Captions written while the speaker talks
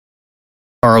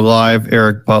Are live.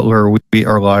 Eric Butler, we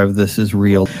are live. This is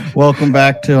real. Welcome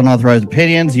back to Unauthorized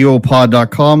Opinions,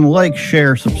 uopod.com. Like,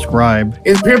 share, subscribe.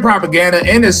 It's pure propaganda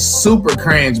and it's super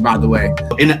cringe, by the way.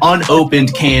 An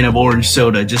unopened can of orange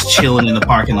soda just chilling in the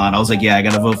parking lot. I was like, yeah, I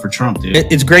gotta vote for Trump, dude.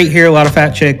 It's great here. A lot of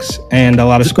fat chicks and a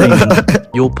lot of screaming.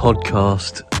 Your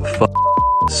podcast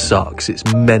sucks. It's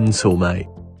mental, mate.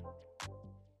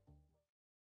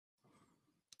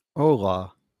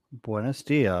 Hola. Buenos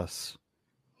dias.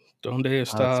 Donde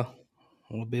está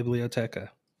la biblioteca?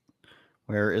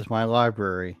 Where is my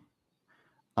library?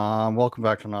 Welcome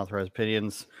back to Unauthorized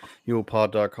Opinions,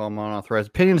 uopod.com,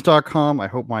 unauthorizedopinions.com. I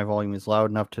hope my volume is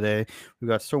loud enough today. We've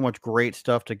got so much great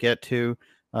stuff to get to,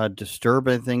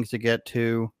 disturbing things to get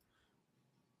to.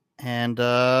 And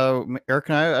Eric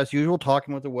and I, as usual,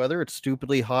 talking about the weather. It's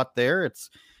stupidly hot there. It's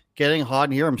getting hot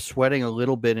in here. I'm sweating a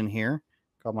little bit in here.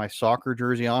 Got my soccer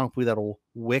jersey on. Hopefully that'll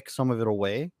wick some of it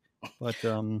away. But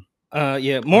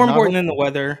more important than the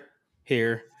weather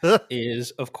here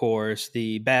is, of course,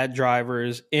 the bad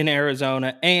drivers in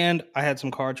Arizona. And I had some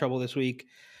car trouble this week.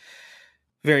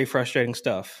 Very frustrating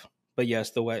stuff. But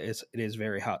yes, it is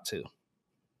very hot too.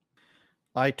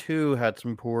 I too had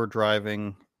some poor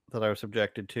driving that I was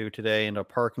subjected to today in a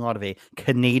parking lot of a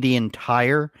Canadian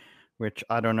Tire, which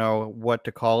I don't know what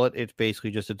to call it. It's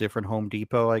basically just a different Home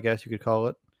Depot, I guess you could call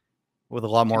it, with a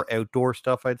lot more outdoor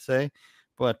stuff, I'd say.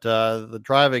 But the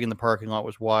driving in the parking lot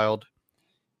was wild.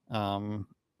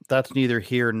 That's neither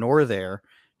here nor there.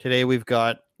 Today we've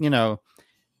got,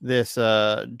 this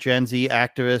Gen Z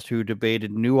activist who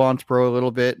debated Nuance Bro a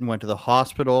little bit and went to the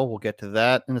hospital. We'll get to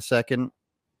that in a second.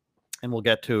 And we'll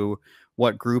get to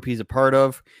what group he's a part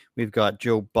of. We've got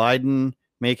Joe Biden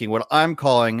making what I'm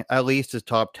calling at least his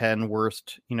top 10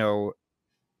 worst,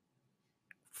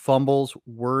 fumbles,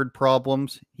 word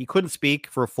problems. He couldn't speak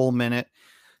for a full minute.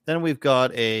 Then we've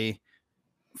got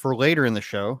for later in the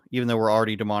show, even though we're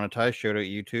already demonetized, shout out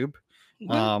YouTube.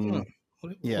 I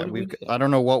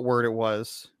don't know what word it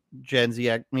was. Gen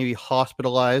Z, maybe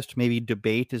hospitalized, maybe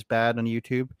debate is bad on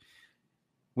YouTube.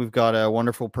 We've got a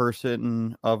wonderful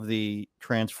person of the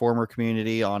Transformer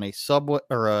community on a subway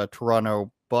or a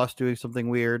Toronto bus doing something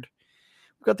weird.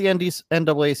 We've got the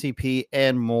NAACP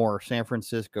and more San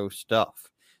Francisco stuff.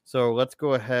 So let's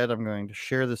go ahead. I'm going to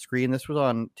share the screen. This was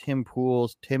on Tim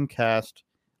Pool's Timcast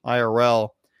IRL.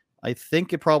 I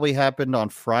think it probably happened on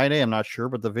Friday. I'm not sure,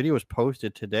 but the video was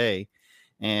posted today.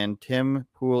 And Tim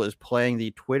Pool is playing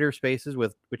the Twitter Spaces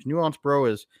which Nuance Bro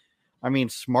is,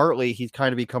 smartly, he's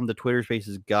kind of become the Twitter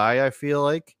Spaces guy, I feel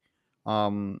like.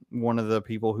 One of the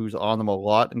people who's on them a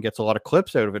lot and gets a lot of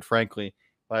clips out of it, frankly,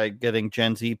 by getting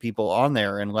Gen Z people on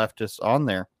there and leftists on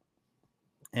there.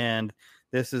 And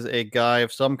this is a guy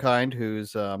of some kind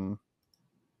who's on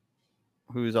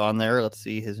there. Let's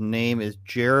see. His name is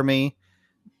Jeremy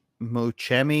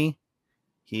Mochemi.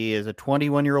 He is a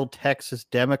 21-year-old Texas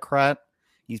Democrat.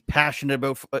 He's passionate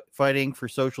about fighting for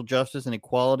social justice and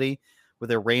equality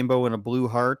with a rainbow and a blue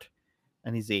heart.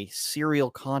 And he's a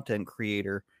serial content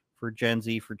creator for Gen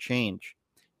Z for Change.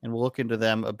 And we'll look into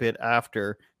them a bit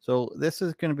after. So this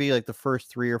is going to be like the first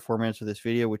 3 or 4 minutes of this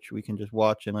video, which we can just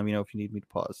watch and let me know if you need me to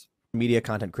pause. Media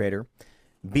content creator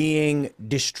being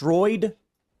destroyed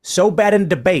so bad in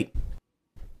debate.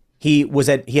 He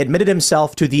admitted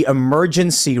himself to the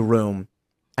emergency room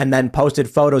and then posted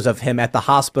photos of him at the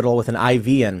hospital with an IV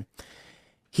in.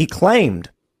 He claimed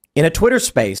in a Twitter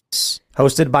space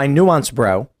hosted by Nuance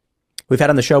Bro, we've had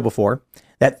on the show before,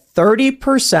 that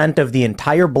 30% of the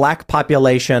entire black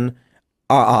population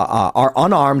are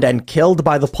unarmed and killed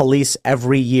by the police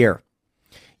every year.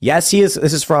 Yes, he is.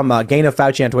 This is from Gain of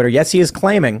Fauci on Twitter. Yes, he is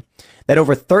claiming that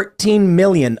over 13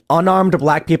 million unarmed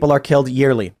black people are killed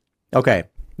yearly. Okay,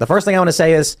 the first thing I want to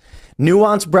say is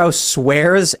Nuance Bro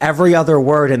swears every other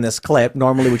word in this clip.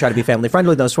 Normally, we try to be family friendly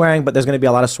with no swearing, but there's going to be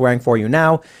a lot of swearing for you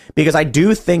now because I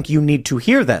do think you need to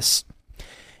hear this.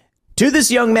 To this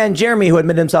young man, Jeremy, who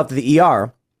admitted himself to the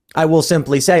ER, I will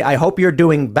simply say, I hope you're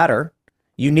doing better.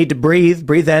 You need to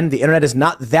breathe in. The internet is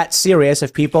not that serious.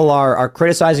 If people are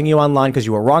criticizing you online because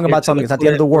you were wrong about something, it's not the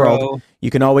end of the world. Bro. You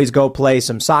can always go play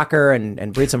some soccer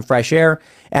and breathe some fresh air.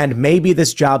 And maybe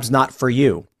this job's not for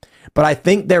you. But I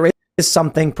think there is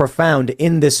something profound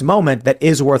in this moment that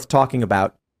is worth talking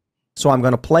about. So I'm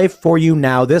going to play for you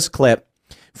now this clip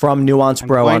from Nuance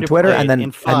Bro on Twitter and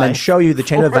then show you the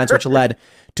chain of events which led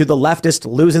to the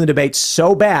leftist losing the debate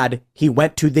so bad he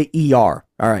went to the ER.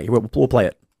 All right, we'll play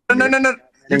it. No.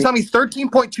 You're telling me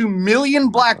 13.2 million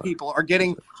black people are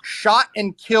getting shot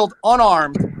and killed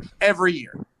unarmed every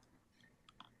year.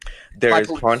 There is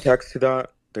context to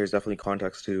that. There's definitely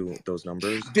context to those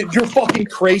numbers. Dude, you're fucking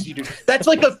crazy, dude. That's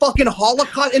like a fucking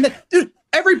Holocaust. And dude,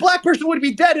 every black person would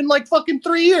be dead in like fucking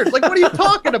 3 years. Like, what are you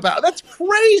talking about? That's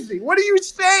crazy. What are you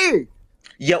saying?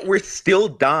 Yet we're still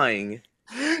dying.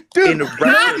 Dude, in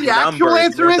record the actual numbers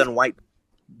answer more is than white.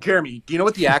 Jeremy, do you know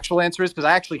what the actual answer is? Because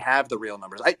I actually have the real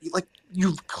numbers.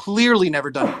 You've clearly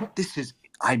never done it. This is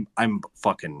I'm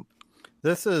fucking.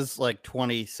 This is like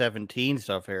 2017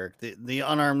 stuff, Eric. The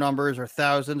unarmed numbers are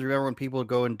thousands. Remember when people would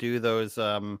go and do those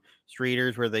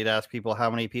streeters where they'd ask people how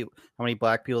many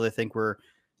black people they think were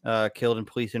killed in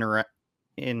police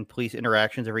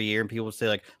interactions every year, and people would say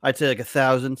like, I'd say like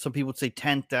 1,000. Some people would say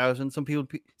 10,000. Some people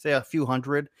would say a few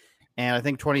hundred. And I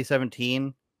think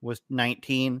 2017 was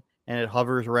 19, and it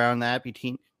hovers around that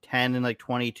between 10 and like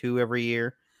 22 every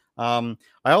year. I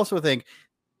also think,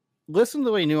 listen to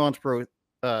the way Nuance Bro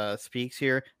speaks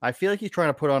here. I feel like he's trying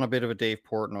to put on a bit of a Dave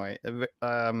Portnoy.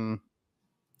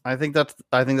 I think that's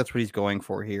what he's going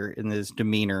for here in his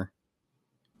demeanor.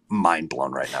 Mind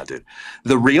blown right now, dude.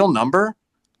 The real number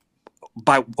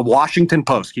by Washington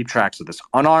Post, keep tracks of this.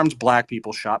 Unarmed black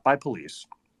people shot by police,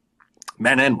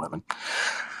 men and women.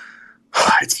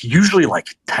 It's usually like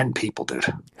 10 people, dude.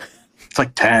 It's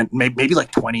like 10, maybe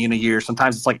like 20 in a year.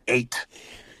 Sometimes it's like 8.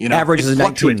 You know, average is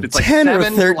 19. It's like 10 or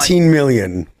 7, 13 like,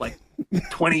 million. Like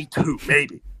 22,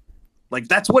 maybe. Like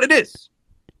that's what it is.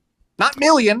 Not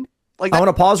million. Like I want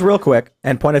to pause real quick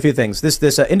and point out a few things.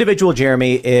 This individual,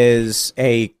 Jeremy, is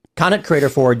a content creator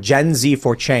for Gen Z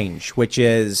for Change, which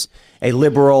is a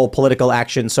liberal political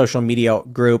action social media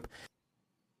group.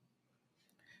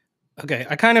 Okay,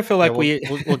 I kind of feel like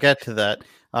we'll get to that.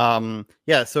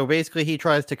 So basically he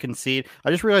tries to concede. I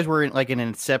just realized we're in like an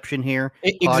Inception here.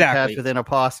 Exactly. Podcast within a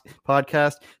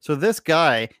podcast. So this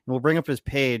guy, and we'll bring up his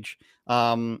page.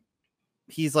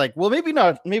 He's like, well, maybe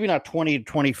not 20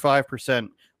 to 25%.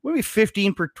 Maybe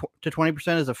 15 to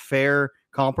 20% is a fair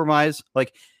compromise.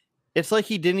 Like, it's like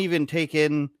he didn't even take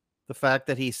in the fact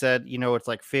that he said, it's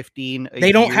like 15.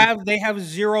 They have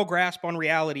zero grasp on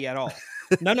reality at all.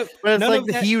 None of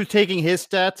that. He was taking his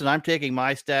stats and I'm taking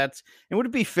my stats. And would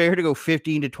it be fair to go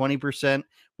 15 to 20%,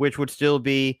 which would still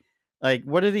be like,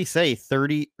 what did he say?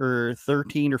 30 or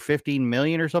 13 or 15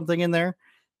 million or something in there?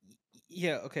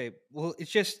 Yeah. Okay. Well,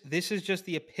 this is just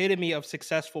the epitome of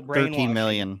successful brainwashing. 13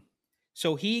 million.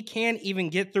 So he can't even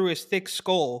get through his thick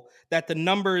skull that the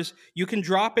numbers, you can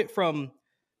drop it from,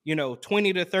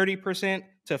 20 to 30%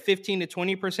 to 15 to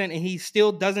 20%, and he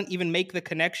still doesn't even make the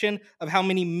connection of how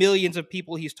many millions of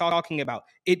people he's talking about.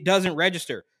 It doesn't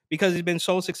register because he's been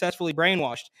so successfully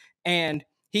brainwashed. And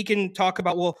he can talk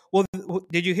about, well,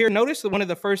 did you notice that one of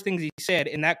the first things he said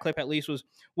in that clip at least was,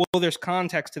 well, there's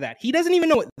context to that. He doesn't even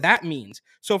know what that means.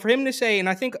 So for him to say, and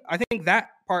I think that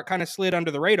part kind of slid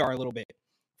under the radar a little bit.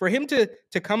 For him to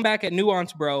come back at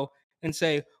Nuance Bro and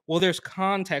say, well, there's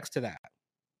context to that.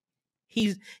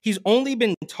 He's only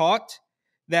been taught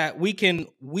that we can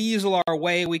weasel our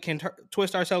way, we can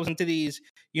twist ourselves into these,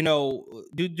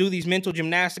 do these mental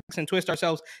gymnastics and twist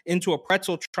ourselves into a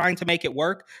pretzel trying to make it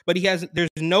work. But there's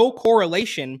no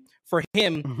correlation for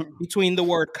him between the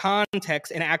word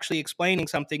context and actually explaining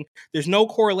something. There's no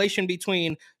correlation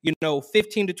between,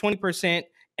 15 to 20%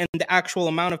 and the actual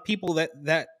amount of people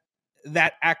that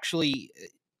actually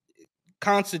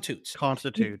constitutes.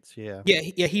 Yeah.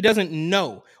 Yeah, he doesn't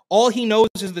know. All he knows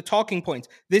is the talking points.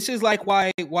 This is like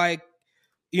why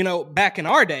back in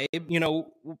our day,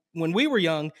 when we were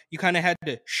young, you kind of had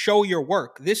to show your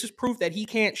work. This is proof that he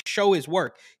can't show his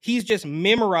work. He's just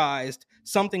memorized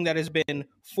something that has been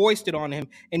foisted on him,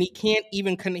 and he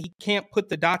can't put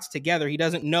the dots together. He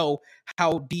doesn't know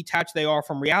how detached they are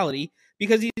from reality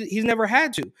because he's never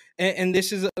had to. And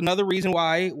this is another reason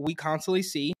why we constantly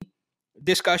see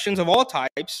discussions of all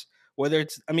types, whether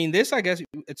this, I guess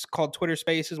it's called Twitter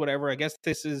Spaces, whatever. I guess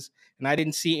this is, and I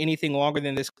didn't see anything longer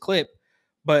than this clip,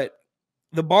 but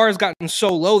the bar has gotten so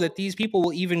low that these people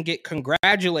will even get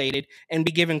congratulated and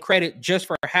be given credit just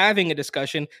for having a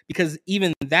discussion, because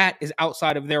even that is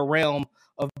outside of their realm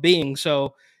of being.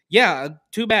 So yeah,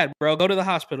 too bad, bro. Go to the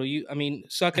hospital.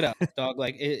 Suck it up, dog.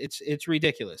 Like it's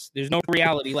ridiculous. There's no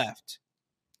reality left.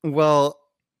 Well,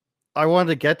 I wanted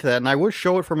to get to that, and I would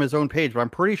show it from his own page, but I'm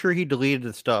pretty sure he deleted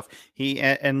the stuff.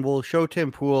 And we'll show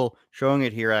Tim Pool showing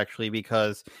it here, actually,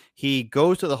 because he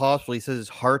goes to the hospital. He says his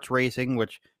heart's racing,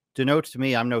 which denotes to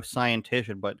me, I'm no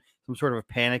scientist, but some sort of a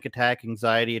panic attack,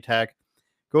 anxiety attack.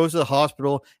 Goes to the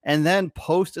hospital, and then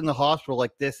posts in the hospital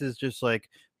like this is just like,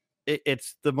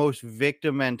 it's the most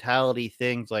victim mentality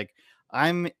things. Like,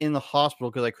 I'm in the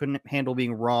hospital because I couldn't handle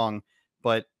being wrong,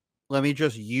 but let me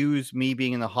just use me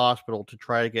being in the hospital to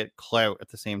try to get clout at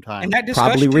the same time. And that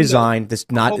probably resign. This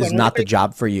is not the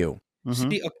job for you.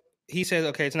 See, he says,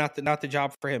 okay, it's not the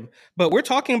job for him. But we're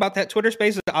talking about that Twitter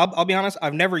Spaces. I'll be honest,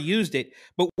 I've never used it,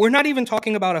 but we're not even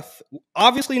talking about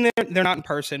obviously they're not in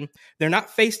person. They're not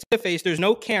face to face. There's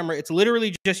no camera. It's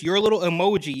literally just your little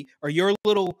emoji or your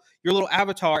little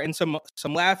avatar and some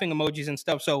laughing emojis and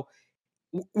stuff. So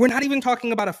we're not even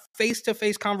talking about a face to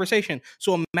face conversation.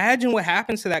 So imagine what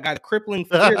happens to that guy, the crippling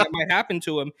fear that might happen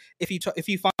to him if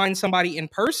he finds somebody in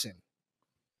person.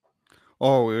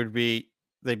 Oh,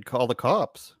 they'd call the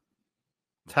cops.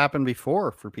 It's happened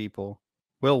before for people.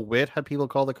 Will Witt had people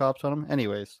call the cops on him.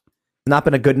 Anyways. Not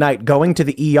been a good night. Going to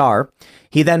the ER.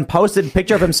 He then posted a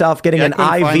picture of himself getting an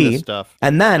IV. Stuff.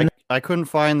 And then I couldn't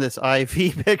find this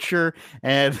IV picture.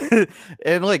 And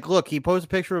like, look, he posted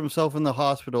a picture of himself in the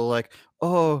hospital. Like,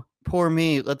 oh, poor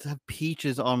me. Let's have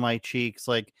peaches on my cheeks.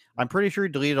 Like, I'm pretty sure he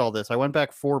deleted all this. I went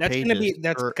back 4 pages.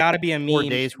 That's got to be a meme. 4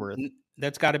 days worth.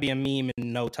 That's got to be a meme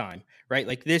in no time, right?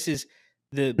 Like, this is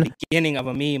the beginning of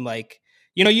a meme. Like,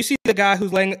 you see the guy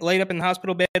who's laid up in the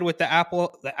hospital bed with the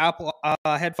Apple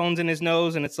headphones in his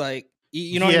nose, and it's like,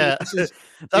 yeah, I mean?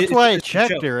 That's why I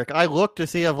checked, Eric. I looked to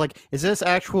see, is this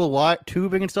actual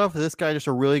tubing and stuff? Is this guy just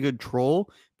a really good troll,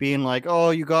 being like,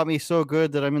 oh, you got me so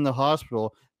good that I'm in the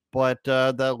hospital? But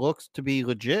that looks to be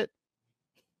legit.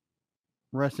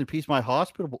 Rest in peace, my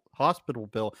hospital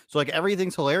bill. So like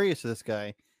everything's hilarious to this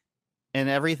guy. And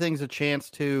everything's a chance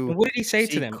to. What did he say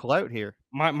to them? Clout here.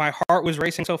 My heart was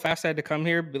racing so fast I had to come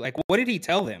here. But like, what did he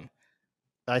tell them?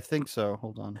 I think so.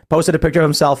 Hold on. Posted a picture of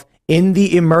himself in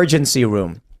the emergency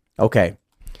room. Okay.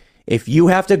 If you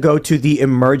have to go to the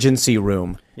emergency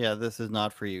room. Yeah, this is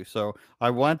not for you. So I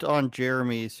went on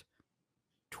Jeremy's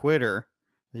Twitter.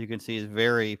 As you can see, is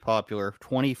very popular.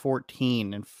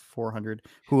 2014 and 400.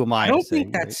 Who am I? I don't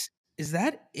think that's. Right? Is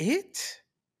that it?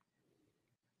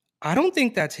 I don't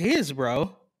think that's his,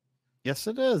 bro. Yes,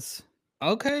 it is.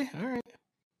 Okay, all right.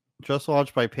 Just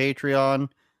launched by Patreon.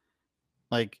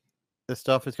 Like, this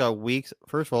stuff has got weeks.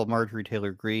 First of all, Marjorie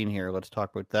Taylor Greene here. Let's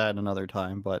talk about that another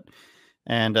time.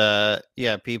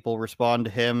 Yeah, people respond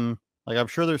to him. Like, I'm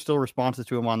sure there's still responses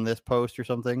to him on this post or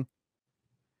something.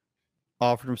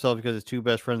 Offered himself because his 2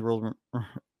 best friends were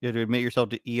you had to admit yourself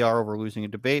to ER over losing a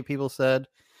debate, people said.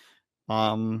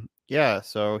 Yeah,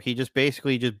 so he just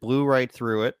basically just blew right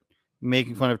through it,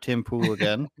 making fun of Tim Pool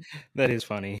again. That is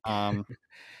funny. And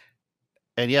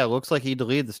yeah, it looks like he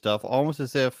deleted the stuff, almost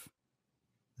as if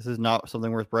this is not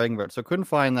something worth bragging about. So couldn't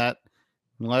find that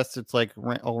unless it's like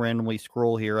I'll randomly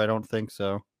scroll here. I don't think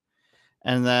so.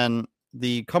 And then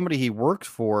the company he works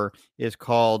for is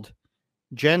called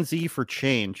Gen Z for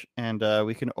Change, and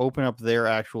we can open up their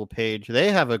actual page.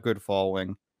 They have a good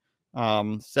following,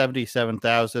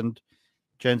 77,000.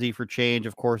 Gen Z for Change,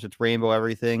 of course, it's rainbow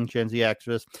everything. Gen Z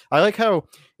activists. I like how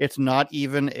it's not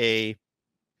even a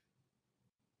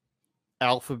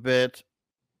alphabet,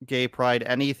 gay pride,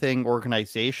 anything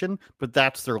organization, but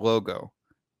that's their logo.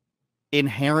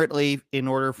 Inherently, in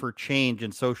order for change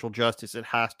and social justice, it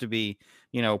has to be,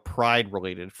 pride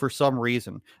related for some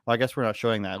reason. Well, I guess we're not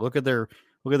showing that. Look at their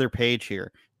page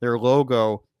here. Their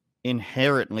logo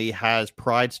inherently has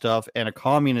pride stuff and a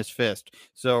communist fist.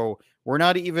 So we're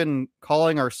not even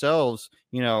calling ourselves,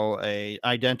 a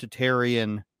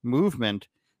identitarian movement,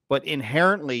 but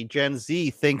inherently Gen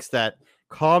Z thinks that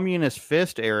communist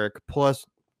fist, Eric, plus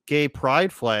gay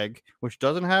pride flag, which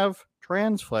doesn't have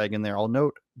trans flag in there. I'll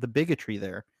note the bigotry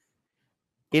there.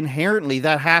 Inherently,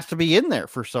 that has to be in there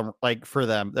for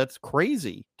them. That's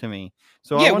crazy to me.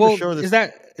 So yeah, I want to show this.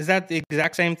 Is that the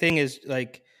exact same thing as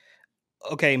like,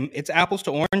 okay, it's apples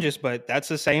to oranges, but that's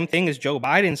the same thing as Joe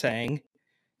Biden saying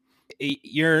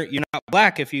you're not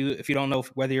black if you don't know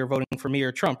whether you're voting for me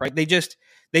or Trump, right? They just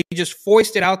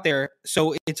foist it out there,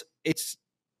 so it's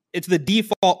the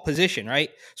default position, right?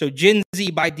 So Gen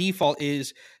Z by default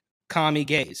is commie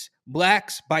gays.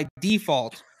 Blacks by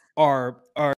default are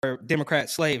Democrat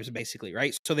slaves, basically,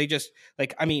 right? So they just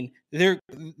there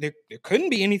couldn't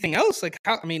be anything else. Like,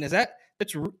 how? I mean,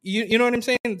 that's you know what I'm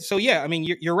saying? So yeah, I mean,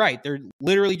 you're right. They're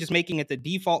literally just making it the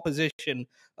default position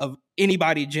of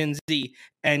anybody Gen Z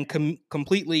and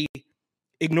completely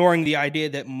ignoring the idea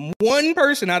that one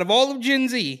person out of all of Gen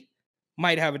Z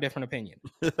might have a different opinion.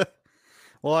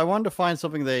 Well, I wanted to find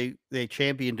something they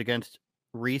championed against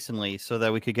recently so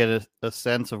that we could get a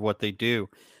sense of what they do.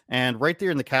 And right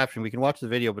there in the caption, we can watch the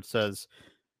video, but it says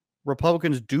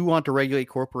Republicans do want to regulate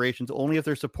corporations only if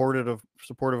they're supportive of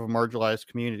marginalized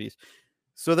communities.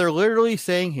 So they're literally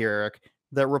saying here, Eric,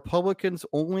 that Republicans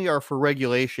only are for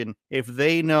regulation if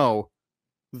they know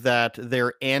that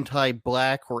they're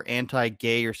anti-black or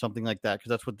anti-gay or something like that, because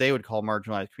that's what they would call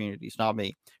marginalized communities, not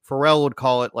me. Pharrell would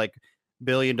call it like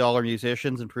billion-dollar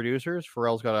musicians and producers.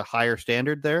 Pharrell's got a higher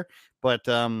standard there, but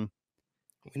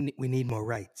We need more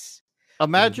rights.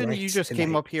 Imagine you just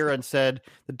came up here and said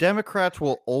the Democrats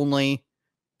will only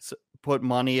put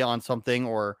money on something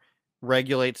or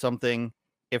regulate something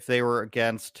if they were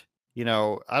against,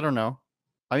 I don't know.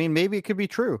 I mean, maybe it could be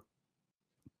true.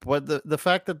 But the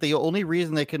fact that the only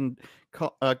reason they can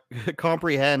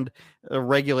comprehend a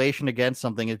regulation against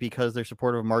something is because they're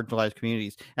supportive of marginalized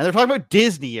communities. And they're talking about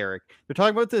Disney, Eric. They're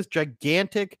talking about this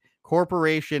gigantic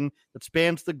corporation that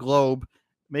spans the globe,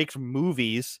 makes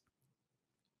movies,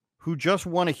 who just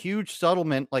won a huge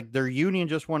settlement. Like their union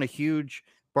just won a huge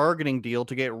bargaining deal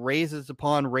to get raises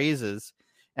upon raises.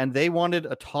 And they wanted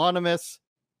autonomous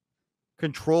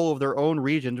control of their own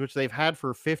regions, which they've had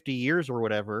for 50 years or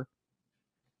whatever.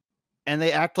 And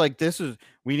they act like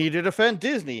we need to defend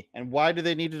Disney. And why do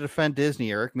they need to defend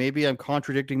Disney, Eric? Maybe I'm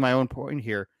contradicting my own point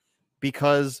here,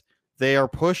 because they are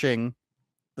pushing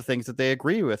the things that they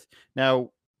agree with. Now,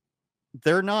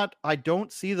 I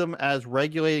don't see them as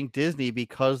regulating Disney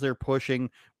because they're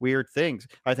pushing weird things.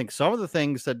 I think some of the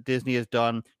things that Disney has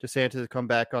done, DeSantis has come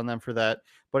back on them for that.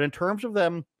 But in terms of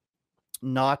them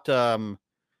not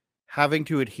having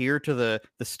to adhere to the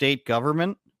state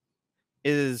government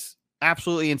is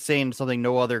absolutely insane. Something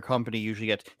no other company usually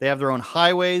gets. They have their own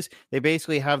highways. They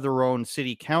basically have their own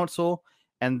city council,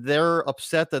 and they're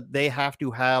upset that they have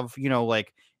to have,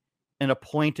 like an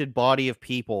appointed body of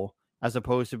people as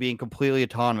opposed to being completely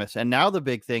autonomous. And now the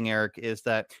big thing, Eric, is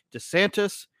that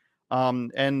DeSantis,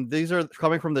 and these are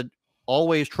coming from the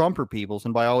always Trumper peoples.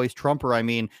 And by always Trumper, I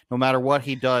mean, no matter what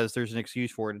he does, there's an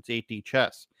excuse for it. It's 8D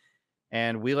chess.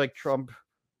 And we like Trump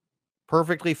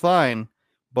perfectly fine,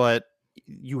 but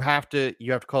you have to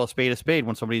call a spade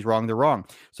when somebody's wrong. They're wrong.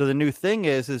 So the new thing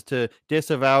is to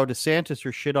disavow DeSantis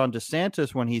or shit on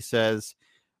DeSantis when he says,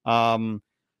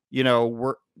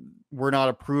 we're not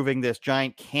approving this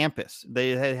giant campus. They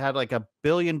had like $1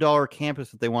 billion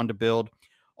campus that they wanted to build,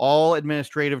 all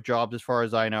administrative jobs, as far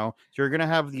as I know. So you're going to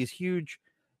have these huge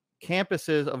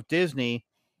campuses of Disney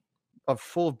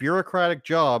full of bureaucratic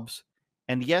jobs.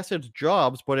 And yes, it's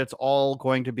jobs, but it's all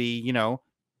going to be,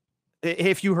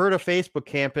 if you heard a Facebook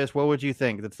campus, what would you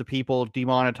think? That's the people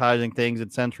demonetizing things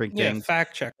and censoring things.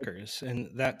 Fact checkers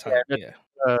and that type.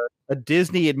 A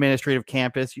Disney administrative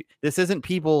campus. This isn't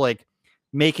people like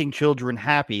making children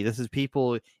happy. This is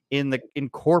people in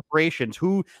corporations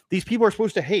who these people are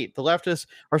supposed to hate. The leftists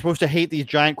are supposed to hate these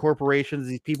giant corporations,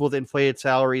 these people with inflated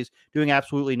salaries doing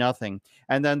absolutely nothing.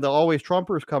 And then the always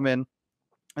Trumpers come in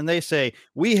and they say,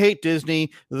 we hate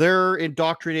Disney. They're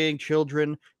indoctrinating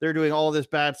children. They're doing all this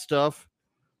bad stuff.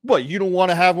 But you don't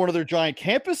want to have one of their giant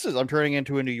campuses. I'm turning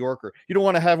into a New Yorker. You don't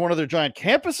want to have one of their giant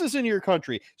campuses in your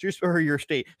country, or your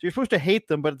state. So you're supposed to hate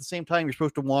them, but at the same time, you're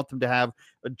supposed to want them to have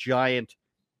a giant,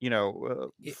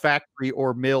 factory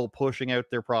or mill pushing out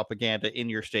their propaganda in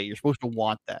your state. You're supposed to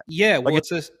want that. Yeah, well,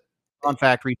 it's a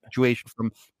non-factory situation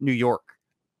from New York.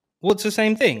 Well, it's the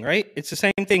same thing, right? It's the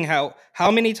same thing. How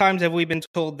many times have we been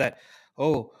told that,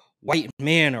 white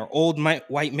men or old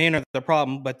white men are the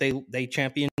problem, but they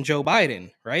champion Joe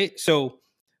Biden, right? So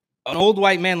an old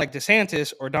white man like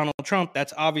DeSantis or Donald Trump,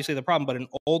 that's obviously the problem. But an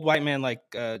old white man like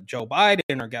Joe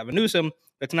Biden or Gavin Newsom,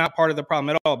 that's not part of the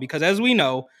problem at all. Because as we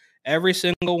know, every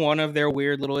single one of their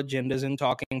weird little agendas and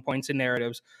talking points and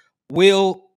narratives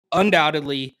will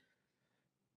undoubtedly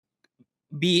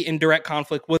be in direct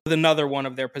conflict with another one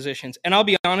of their positions. And I'll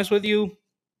be honest with you,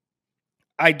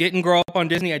 I didn't grow up on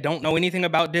Disney. I don't know anything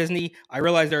about Disney. I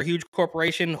realize they're a huge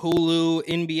corporation, Hulu,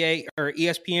 NBA, or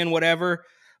ESPN, whatever.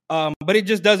 But it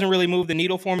just doesn't really move the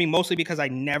needle for me, mostly because I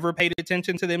never paid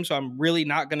attention to them. So I'm really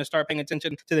not going to start paying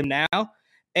attention to them now.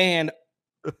 And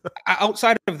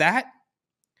outside of that,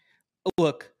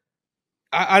 look,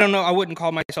 I don't know. I wouldn't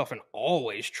call myself an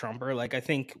always Trumper. Like, I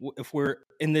think if we're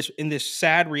in this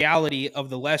sad reality of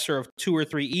the lesser of two or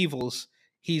three evils,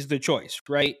 he's the choice,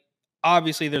 right?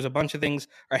 Obviously, there's a bunch of things,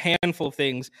 a handful of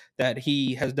things that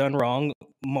he has done wrong,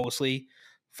 mostly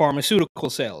pharmaceutical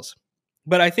sales.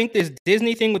 But I think this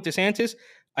Disney thing with DeSantis,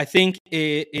 I think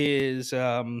it is,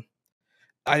 I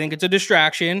think it's a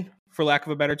distraction, for lack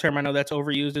of a better term. I know that's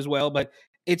overused as well, but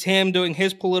it's him doing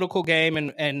his political game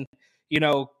and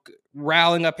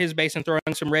rallying up his base and throwing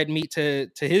some red meat to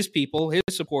his people, his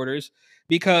supporters,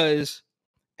 because,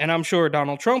 and I'm sure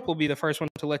Donald Trump will be the first one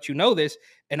to let you know this,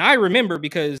 and I remember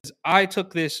because I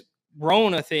took this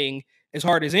Rona thing as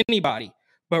hard as anybody,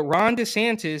 but Ron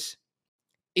DeSantis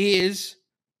is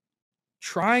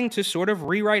trying to sort of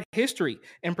rewrite history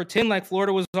and pretend like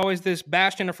Florida was always this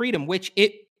bastion of freedom, which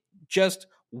it just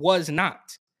was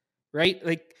not, right?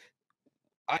 Like,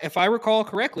 if I recall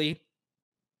correctly,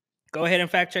 go ahead and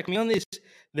fact check me on this.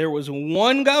 There was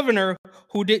one governor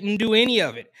who didn't do any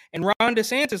of it. And Ron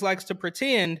DeSantis likes to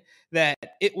pretend that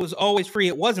it was always free.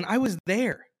 It wasn't. I was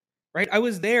there, right? I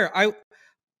was there.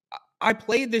 I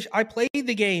played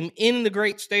the game in the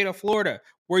great state of Florida,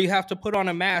 where you have to put on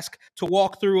a mask to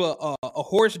walk through a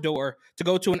horse door to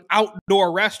go to an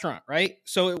outdoor restaurant, right?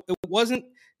 So it wasn't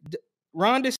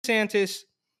Ron DeSantis.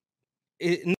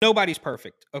 Nobody's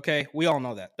perfect, okay? We all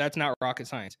know that. That's not rocket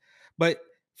science. But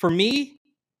for me,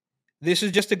 this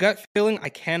is just a gut feeling. I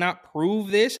cannot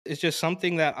prove this. It's just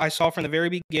something that I saw from the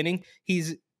very beginning.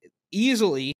 He's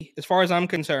easily, as far as I'm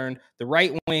concerned, the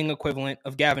right-wing equivalent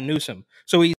of Gavin Newsom.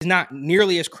 So he's not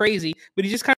nearly as crazy, but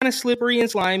he's just kind of slippery and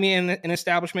slimy and an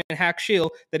establishment hack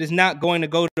shill that is not going to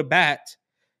go to bat.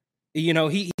 You know,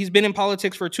 he's been in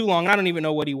politics for too long. I don't even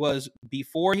know what he was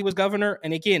before he was governor.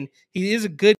 And again, he is a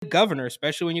good governor,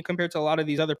 especially when you compare to a lot of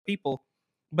these other people.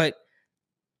 But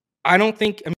I don't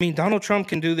think, I mean, Donald Trump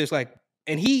can do this, like,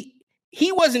 and he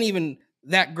wasn't even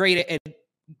that great at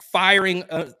firing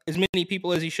as many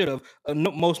people as he should have,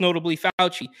 most notably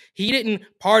Fauci. He didn't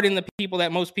pardon the people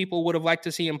that most people would have liked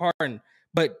to see him pardon.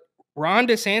 But Ron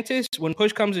DeSantis, when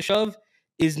push comes to shove,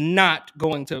 is not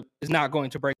going to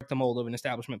break the mold of an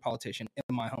establishment politician,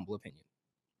 in my humble opinion.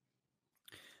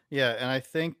 Yeah, and I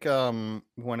think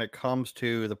when it comes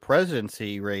to the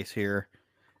presidency race here,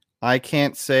 I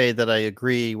can't say that I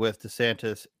agree with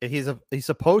DeSantis. He's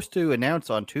supposed to announce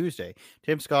on Tuesday.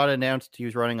 Tim Scott announced he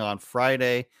was running on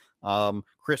Friday.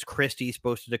 Chris Christie's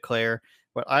supposed to declare.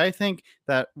 But I think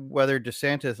that whether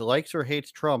DeSantis likes or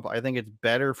hates Trump, I think it's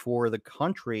better for the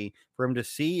country for him to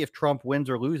see if Trump wins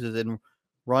or loses and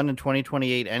run in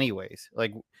 2028 anyways.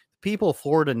 Like, people of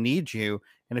Florida need you.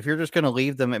 And if you're just going to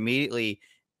leave them immediately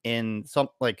in some,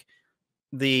 like,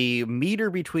 the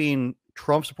meter between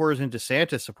Trump supporters and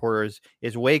DeSantis supporters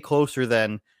is way closer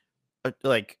than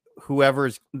like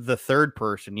whoever's the third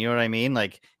person. You know what I mean?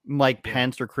 Like Mike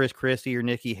Pence or Chris Christie or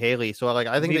Nikki Haley. So like,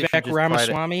 I think Vivek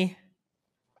Ramaswamy.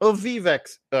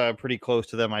 Vivek's pretty close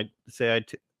to them. I'd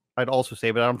also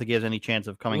say, but I don't think he has any chance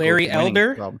of coming. Larry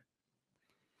Elder.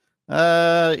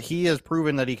 He has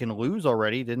proven that he can lose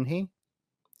already, didn't he?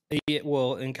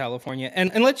 Well, in California.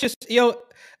 And let's just,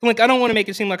 like, I don't want to make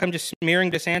it seem like I'm just smearing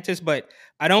DeSantis, but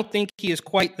I don't think he is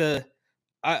quite the,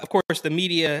 of course, the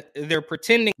media, they're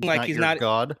pretending like he's not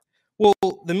God. Well,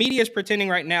 the media is pretending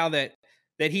right now that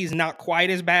he's not quite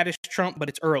as bad as Trump, but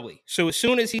it's early. So as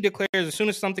soon as he declares, as soon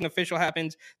as something official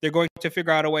happens, they're going to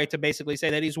figure out a way to basically say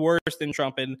that he's worse than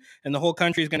Trump and the whole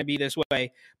country is going to be this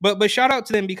way. But shout out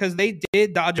to them because they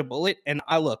did dodge a bullet. And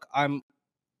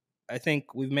I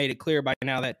think we've made it clear by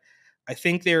now that I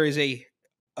think there is a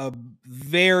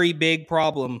very big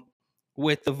problem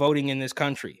with the voting in this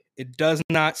country. It does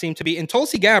not seem to be. And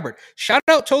Tulsi Gabbard, shout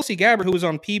out Tulsi Gabbard, who was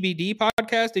on PBD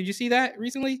podcast. Did you see that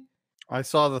recently? I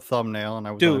saw the thumbnail and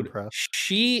I was impressed.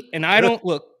 You don't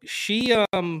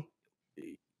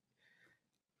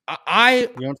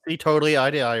see totally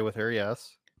eye to eye with her,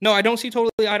 yes. No, I don't see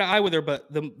totally eye to eye with her,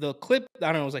 but the clip, I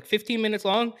don't know, it was like 15 minutes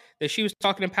long that she was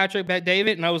talking to Patrick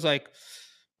Bet-David, and I was like,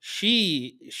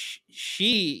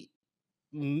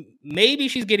 maybe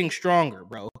she's getting stronger,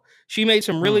 bro. She made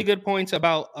some really good points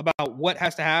about what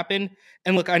has to happen.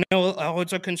 And look, I know,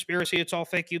 it's a conspiracy, it's all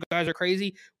fake, you guys are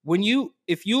crazy.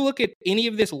 If you look at any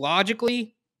of this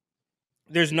logically,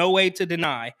 there's no way to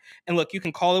deny. And look, you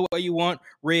can call it what you want,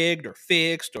 rigged or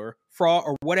fixed or fraud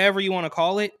or whatever you want to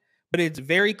call it. But it's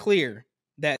very clear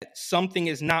that something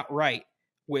is not right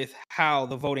with how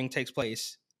the voting takes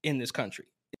place in this country.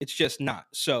 It's just not.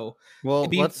 So, well,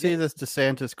 let's see this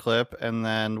DeSantis clip, and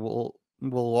then we'll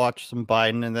watch some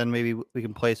Biden, and then maybe we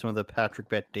can play some of the Patrick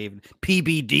Bet-David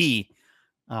PBD.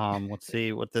 Let's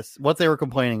see what they were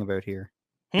complaining about here.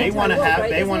 They want to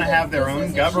have their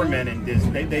own government, and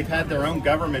they've had their own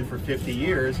government for 50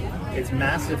 years. It's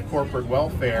massive corporate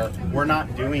welfare. We're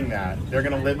not doing that. They're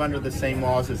going to live under the same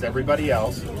laws as everybody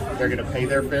else. They're going to pay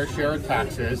their fair share of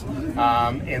taxes,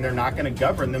 and they're not going to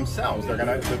govern themselves.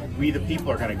 We the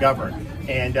people are going to govern.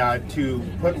 And to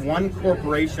put one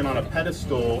corporation on a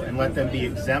pedestal and let them be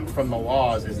exempt from the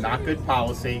laws is not good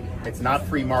policy. It's not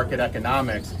free market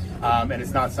economics. And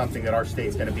it's not something that our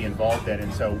state's going to be involved in.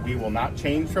 And so we will not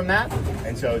change from that.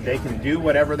 And so they can do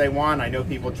whatever they want. I know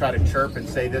people try to chirp and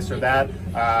say this or that.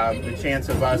 The chance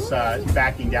of us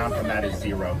backing down from that is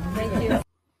zero. Thank you.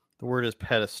 The word is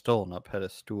pedestal, not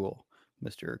pedestal,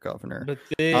 Mr. Governor. But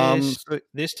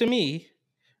this to me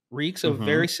reeks of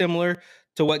very similar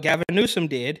to what Gavin Newsom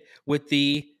did with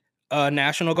the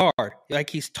National Guard. Like,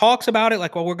 he talks about it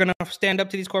like, well, we're going to stand up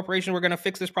to these corporations, we're going to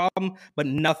fix this problem, but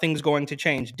nothing's going to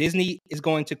change. Disney is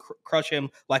going to crush him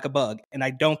like a bug, and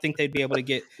I don't think they'd be able to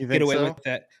get away with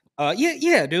that.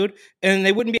 Yeah, dude. And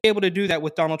they wouldn't be able to do that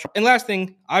with Donald Trump. And last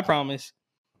thing, I promise,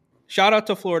 shout out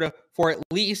to Florida for at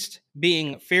least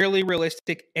being fairly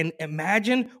realistic. And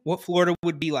imagine what Florida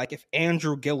would be like if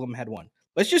Andrew Gillum had won.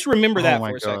 Let's just remember that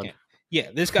for a second. Yeah,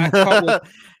 this guy caught with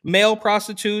male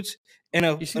prostitutes in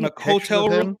a hotel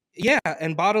room. Yeah,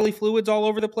 and bodily fluids all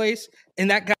over the place.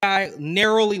 And that guy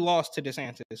narrowly lost to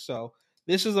DeSantis. So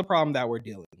this is the problem that we're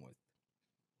dealing with.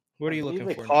 What are you looking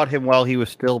for? Caught him while he was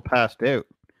still passed out.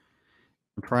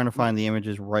 I'm trying to find the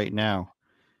images right now.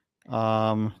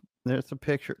 There's a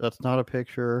picture. That's not a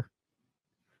picture.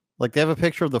 Like, they have a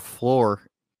picture of the floor.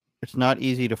 It's not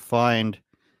easy to find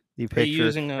the picture. Are you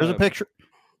using There's a picture.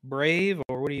 Brave,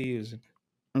 or what are you using?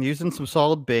 I'm using some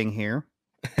solid Bing here.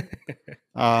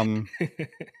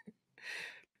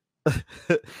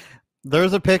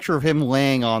 There's a picture of him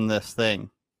laying on this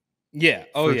thing. Yeah.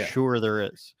 Oh, yeah. Sure there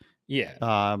is. Yeah.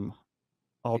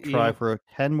 I'll try for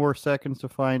 10 more seconds to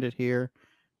find it here,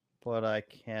 but I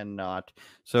cannot.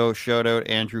 So shout out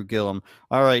Andrew Gillum.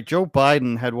 All right, Joe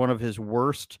Biden had one of his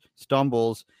worst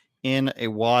stumbles in a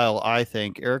while, I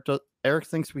think. Eric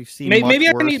thinks we've seen maybe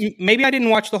worse. Maybe I didn't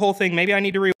watch the whole thing. Maybe I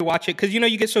need to rewatch it because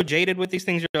you get so jaded with these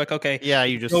things. You're like, okay, yeah,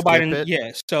 you just Joe skip Biden. it.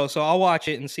 Yeah, so I'll watch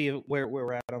it and see where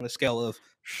we're at on the scale of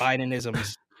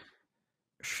Bidenisms.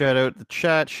 Shout out the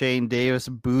chat, Shane Davis,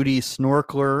 Booty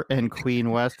Snorkeler, and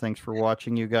Queen West. Thanks for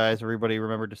watching, you guys. Everybody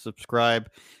remember to subscribe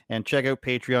and check out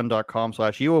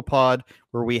patreon.com/UOPod,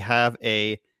 where we have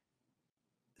a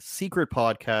secret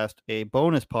podcast, a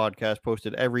bonus podcast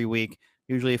posted every week,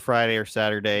 usually Friday or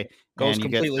Saturday. Goes and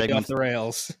you completely get segments off the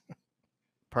rails.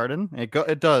 Pardon?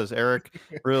 It does. Eric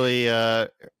really,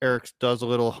 Eric does a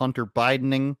little Hunter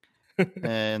Bidening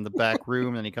in the back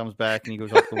room, and he comes back and he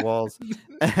goes off the walls.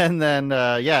 And then,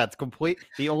 it's complete.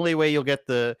 The only way you'll get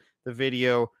the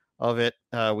video of it,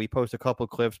 we post a couple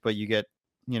clips, but you get,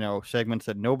 segments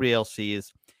that nobody else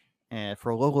sees, and for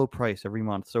a low price every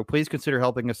month. So please consider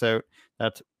helping us out.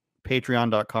 That's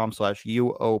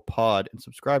patreon.com/UOPod, and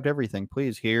subscribe to everything.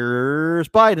 Please. Here's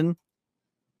Biden.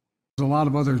 There's a lot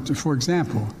of other, for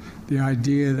example, the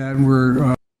idea that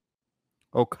we're...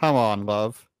 Oh, come on,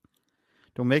 love.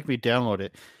 Don't make me download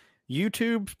it.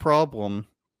 YouTube's problem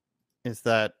is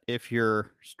that if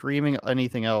you're streaming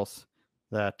anything else,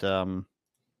 that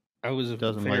I was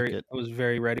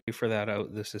very ready for that.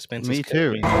 The suspense. Me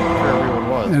too. Everyone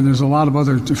was. And there's a lot of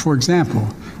other, for example,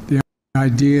 the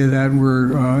idea that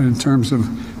we're in terms of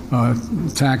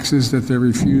taxes that they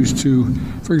refuse to.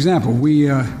 For example,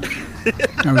 I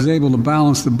was able to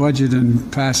balance the budget and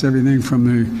pass everything from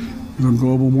the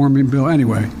global warming bill.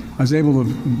 Anyway, I was able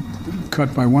to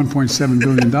cut by $1.7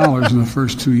 billion in the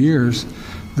first 2 years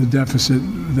the deficit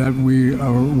that we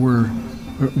were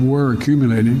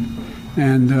accumulating.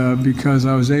 And because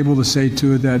I was able to say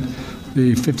to it that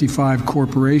the 55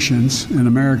 corporations in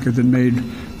America that made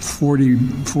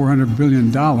 $400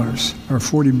 billion,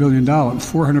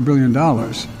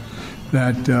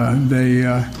 that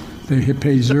they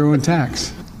pay zero in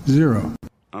tax. Zero.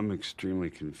 I'm extremely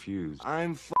confused.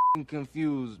 I'm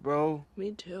confused, bro.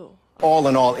 Me too. All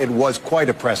in all, it was quite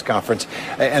a press conference,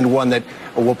 and one that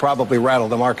will probably rattle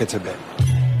the markets a bit.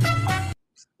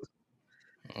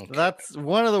 That's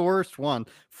one of the worst ones.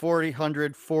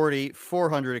 400,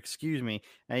 400, excuse me.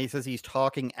 And he says he's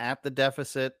talking at the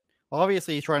deficit.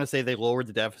 Obviously, he's trying to say they lowered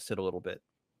the deficit a little bit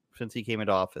since he came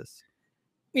into office.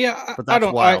 Yeah, but that's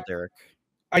wild, Eric.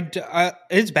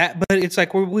 It's bad, but it's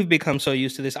like we've become so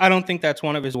used to this. I don't think that's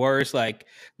one of his worst. Like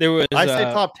there was, I say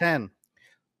top 10.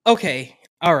 Okay,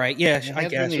 all right, yeah, I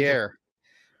guess in the air.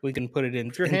 We can put it in.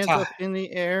 Put your hands up in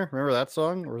the air. Remember that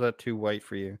song, or was that too white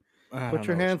for you? Put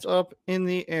your hands up in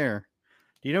the air.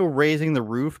 Do you know raising the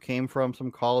roof came from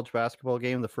some college basketball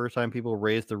game? The first time people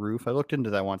raised the roof. I looked into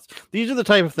that once. These are the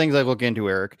type of things I look into,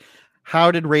 Eric.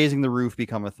 How did raising the roof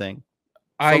become a thing?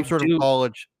 Some sort of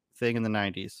college thing in the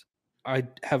 90s. I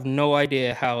have no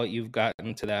idea how you've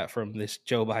gotten to that from this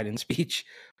Joe Biden speech,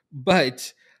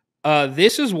 but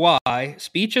this is why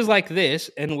speeches like this,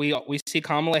 and we see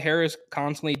Kamala Harris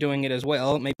constantly doing it as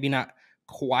well. Maybe not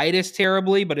quite as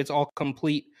terribly, but it's all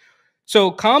complete.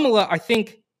 So Kamala, I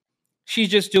think she's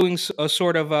just doing a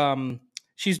sort of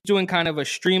she's doing kind of a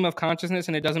stream of consciousness,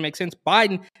 and it doesn't make sense.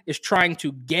 Biden is trying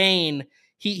to gain.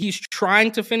 He's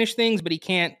trying to finish things, but he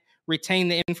can't retain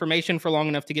the information for long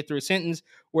enough to get through a sentence.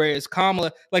 Whereas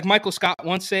Kamala, like Michael Scott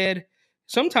once said,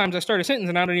 sometimes I start a sentence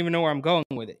and I don't even know where I'm going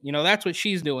with it. That's what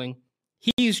she's doing.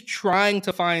 He's trying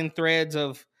to find threads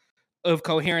of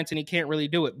coherence, and he can't really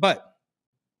do it. But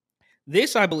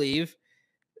this, I believe,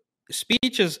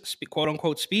 speeches, quote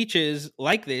unquote, speeches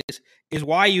like this is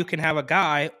why you can have a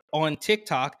guy on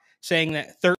TikTok saying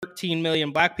that 13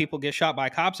 million black people get shot by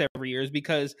cops every year is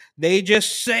because they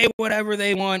just say whatever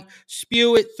they want,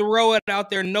 spew it, throw it out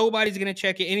there. Nobody's going to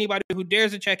check it. Anybody who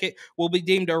dares to check it will be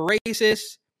deemed a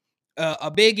racist, a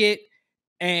bigot,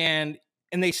 and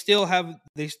they still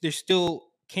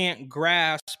can't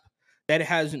grasp that it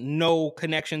has no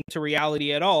connection to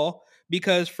reality at all,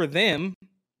 because for them,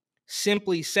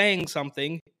 simply saying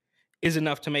something is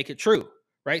enough to make it true,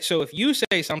 right? So if you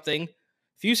say something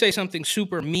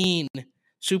super mean,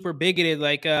 super bigoted,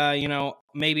 like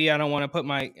maybe I don't want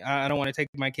to take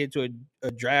my kid to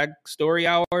a drag story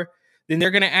hour, then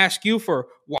they're going to ask you for,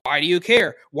 why do you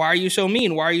care? Why are you so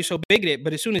mean? Why are you so bigoted?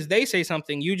 But as soon as they say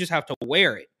something, you just have to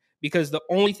wear it, because the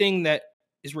only thing that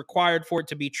is required for it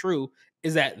to be true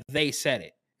is that they said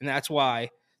it. And that's why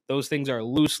those things are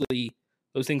loosely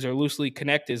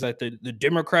connected. Is that the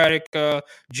Democratic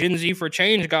Gen Z for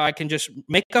Change guy can just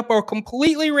make up a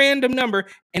completely random number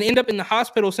and end up in the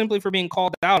hospital simply for being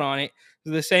called out on it.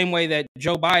 The same way that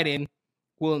Joe Biden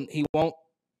won't.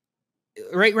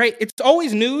 Right. It's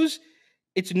always news.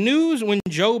 It's news when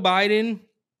Joe Biden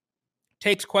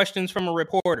takes questions from a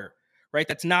reporter, right?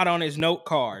 That's not on his note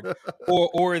card,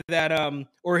 or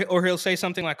he'll say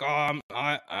something like, "Oh,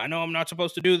 I know I'm not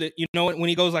supposed to do that." When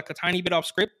he goes like a tiny bit off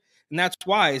script, and that's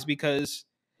why, is because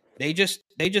they just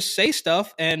say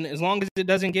stuff, and as long as it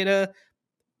doesn't get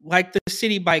like the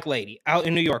city bike lady out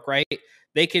in New York, right?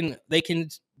 They can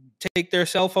take their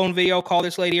cell phone video, call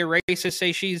this lady a racist,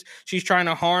 say she's trying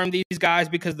to harm these guys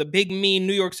because the big mean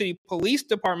New York City Police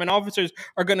Department officers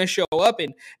are going to show up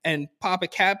and pop a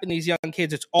cap in these young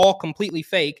kids. It's all completely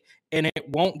fake, and it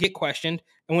won't get questioned.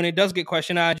 And when it does get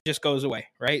questioned, it just goes away,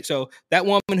 right? So that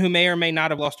woman who may or may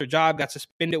not have lost her job, got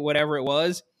suspended, whatever it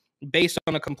was, based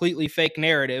on a completely fake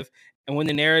narrative. And when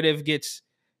the narrative gets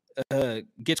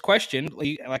questioned,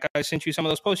 like I sent you some of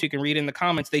those posts, you can read in the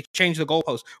comments, they changed the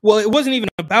goalpost. Well, it wasn't even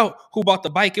about who bought the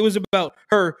bike. It was about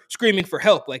her screaming for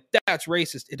help. Like, that's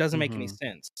racist. It doesn't make any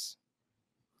sense.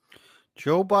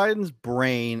 Joe Biden's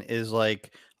brain is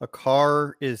like a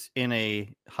car is in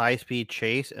a high-speed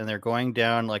chase and they're going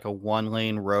down like a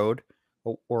one-lane road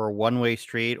or a one-way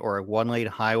street or a one-lane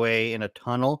highway in a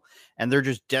tunnel, and they're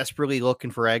just desperately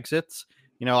looking for exits.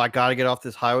 I got to get off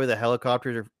this highway. The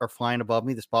helicopters are flying above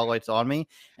me. The spotlight's on me.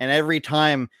 And every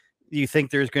time you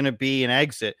think there's going to be an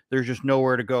exit, there's just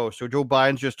nowhere to go. So Joe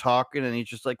Biden's just talking, and he's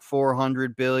just like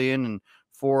 400 billion and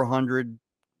 400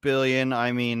 billion.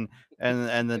 I mean,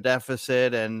 and the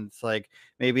deficit. And it's like,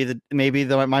 maybe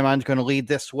my mind's going to lead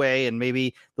this way. And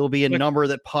maybe there'll be a number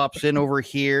that pops in over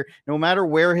here. No matter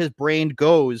where his brain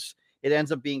goes, it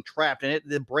ends up being trapped. And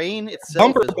the brain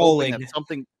itself is hoping that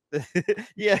something...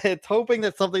 yeah, it's hoping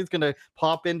that something's going to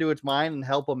pop into its mind and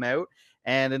help him out.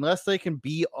 And unless they can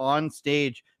be on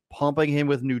stage pumping him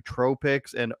with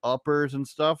nootropics and uppers and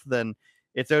stuff, then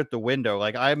it's out the window.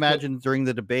 Like, I imagine during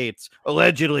the debates,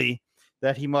 allegedly,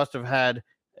 that he must have had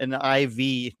an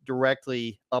IV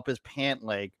directly up his pant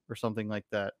leg or something like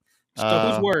that.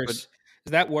 So who's worse?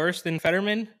 Is that worse than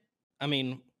Fetterman? I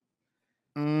mean...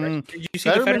 Did you see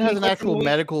Fetterman has an actual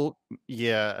medical...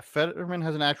 Yeah, Fetterman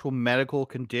has an actual medical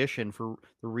condition for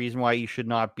the reason why he should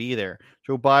not be there.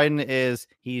 Joe Biden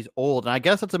he's old. And I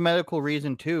guess that's a medical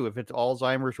reason too, if it's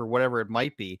Alzheimer's or whatever it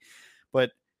might be.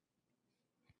 But,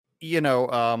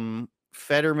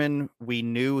 Fetterman, we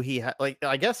knew he had...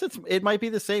 I guess it might be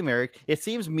the same, Eric. It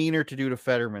seems meaner to do to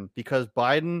Fetterman because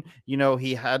Biden,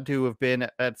 he had to have been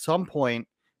at some point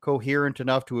coherent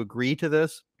enough to agree to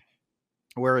this.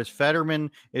 Whereas Fetterman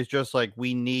is just like,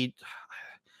 we need,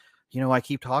 I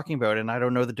keep talking about it and I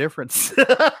don't know the difference.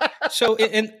 So,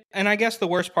 and I guess the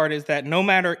worst part is that no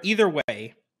matter either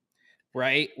way,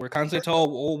 right, we're constantly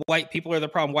told, white people are the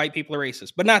problem, white people are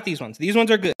racist, but not these ones. These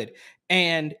ones are good.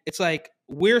 And it's like,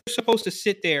 we're supposed to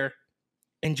sit there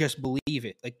and just believe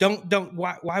it. Like,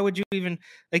 why would you even,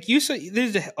 like,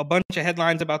 there's a bunch of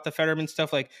headlines about the Fetterman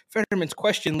stuff, like Fetterman's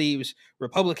question leaves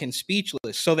Republicans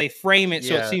speechless. So they frame it.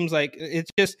 So it seems like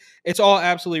it's all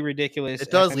absolutely ridiculous. It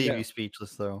does leave you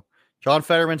speechless though. John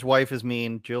Fetterman's wife is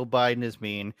mean. Jill Biden is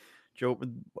mean.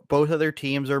 Both of their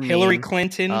teams are mean. Hillary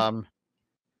Clinton.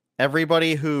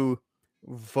 Everybody who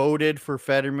voted for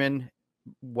Fetterman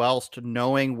whilst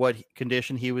knowing what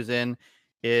condition he was in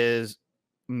is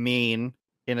mean.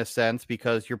 In a sense,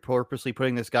 because you're purposely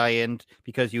putting this guy in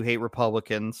because you hate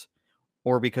Republicans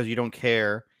or because you don't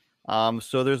care.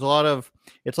 So there's a lot of,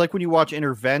 it's like when you watch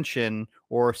Intervention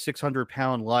or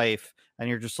 600-Pound Life and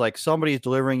you're just like, somebody's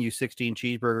delivering you 16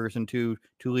 cheeseburgers and two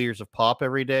liters of pop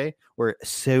every day or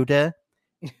soda.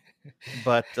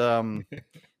 But the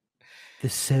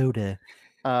soda.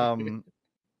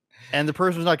 And the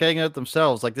person's not getting it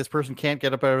themselves. Like, this person can't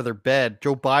get up out of their bed.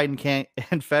 Joe Biden can't,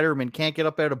 and Fetterman can't get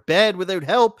up out of bed without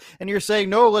help. And you're saying,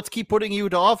 no, let's keep putting you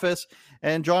into office.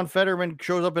 And John Fetterman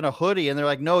shows up in a hoodie, and they're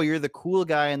like, no, you're the cool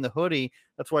guy in the hoodie.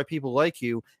 That's why people like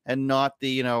you, and not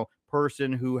the,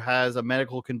 person who has a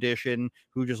medical condition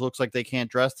who just looks like they can't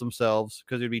dress themselves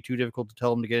because it'd be too difficult to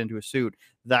tell them to get into a suit.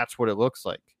 That's what it looks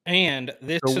like. And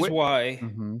this is why,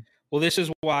 this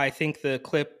is why I think the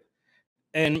clip,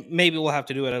 and maybe we'll have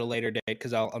to do it at a later date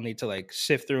because I'll need to like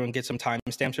sift through and get some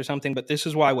timestamps or something. But this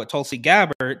is why what Tulsi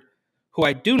Gabbard, who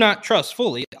I do not trust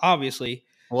fully, obviously.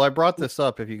 Well, I brought this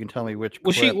up. If you can tell me which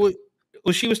clip.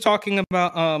 She was talking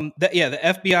about the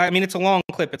FBI. I mean, it's a long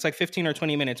clip. It's like 15 or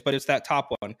 20 minutes, but it's that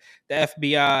top one. The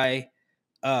FBI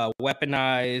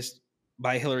weaponized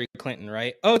by Hillary Clinton,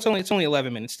 right? Oh, it's only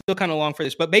 11 minutes. Still kind of long for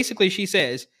this, but basically she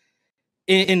says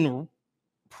in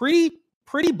pretty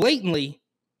blatantly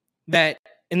that,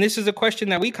 and this is a question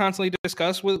that we constantly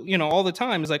discuss with, all the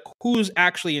time, is like, who's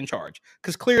actually in charge?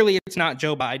 Because clearly it's not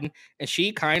Joe Biden. And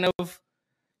she kind of,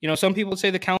 some people would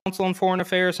say the Council on Foreign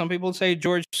Affairs, some people would say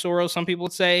George Soros, some people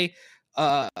would say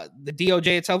the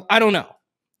DOJ itself. I don't know.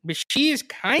 But she is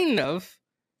kind of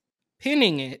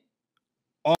pinning it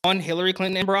on Hillary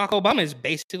Clinton and Barack Obama as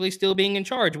basically still being in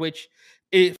charge, which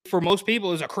for most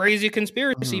people is a crazy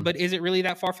conspiracy, but is it really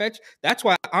that far-fetched? That's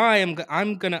why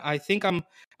I think I'm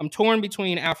torn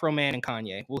between Afro Man and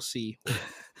Kanye. We'll see.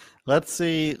 Let's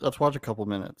see. Let's watch a couple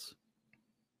minutes.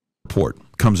 Report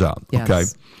comes out. Yes. Okay.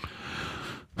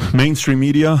 Mainstream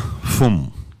media,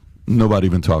 nobody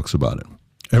even talks about it.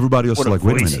 Everybody else is like,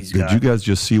 wait a minute, did you guys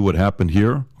just see what happened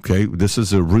here? Okay, this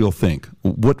is a real thing.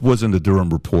 What was in the Durham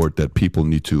report that people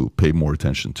need to pay more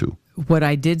attention to? What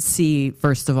I did see,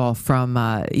 first of all, from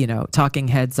talking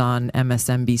heads on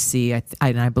MSNBC,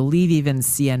 and I believe even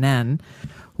CNN,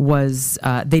 was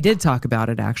they did talk about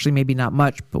it, actually, maybe not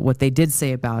much, but what they did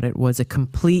say about it was a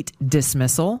complete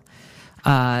dismissal,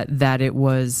 that it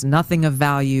was nothing of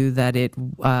value, that it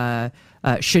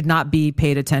should not be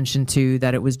paid attention to,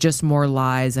 that it was just more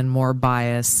lies and more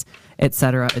bias, et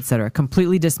cetera,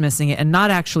 completely dismissing it and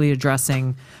not actually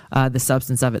addressing the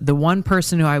substance of it. The one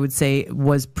person who I would say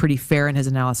was pretty fair in his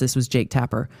analysis was Jake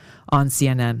Tapper on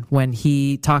CNN. When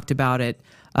he talked about it,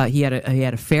 he had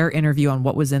a fair interview on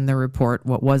what was in the report,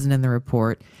 what wasn't in the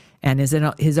report, and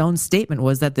his own statement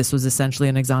was that this was essentially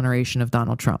an exoneration of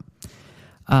Donald Trump.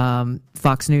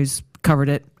 Fox News covered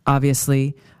it,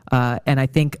 obviously. And I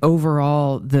think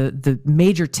overall, the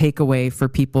major takeaway for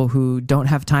people who don't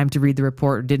have time to read the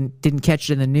report or didn't catch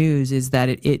it in the news is that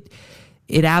it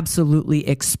absolutely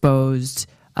exposed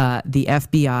the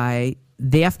FBI.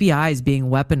 The FBI is being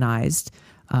weaponized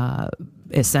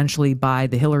essentially by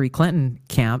the Hillary Clinton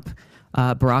camp.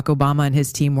 Barack Obama and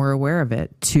his team were aware of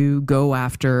it to go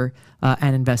after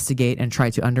and investigate and try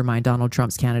to undermine Donald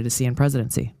Trump's candidacy and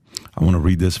presidency. I want to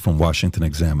read this from Washington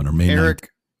Examiner. May Eric,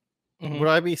 9th. would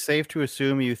I be safe to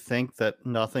assume you think that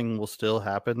nothing will still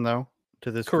happen, though,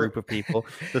 to this group of people?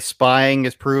 The spying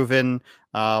is proven.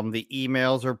 The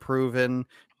emails are proven.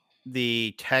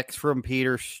 The text from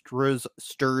Peter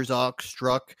Strzok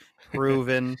struck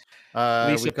proven.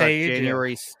 Lisa We've got Page,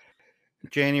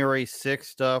 January 6th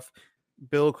stuff.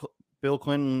 Bill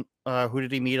Clinton, who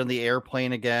did he meet on the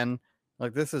airplane again?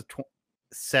 Like, this is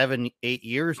 7-8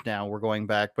 years now we're going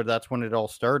back, but that's when it all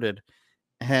started.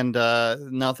 And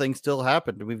nothing still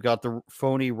happened. We've got the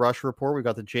phony Rush report. We've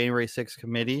got the January 6th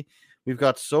committee. We've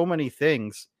got so many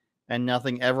things, and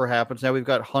nothing ever happens. Now we've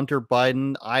got Hunter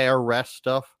Biden, IRS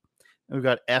stuff. And we've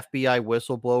got FBI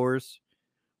whistleblowers.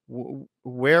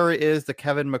 Where is the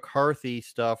Kevin McCarthy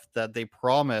stuff that they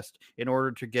promised in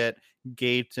order to get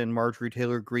Gates and Marjorie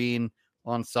Taylor Greene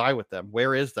on side with them?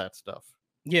 Where is that stuff?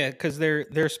 Yeah, because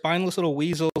they're spineless little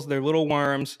weasels. They're little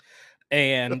worms.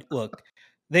 And look,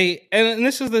 and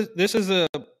this is a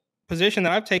position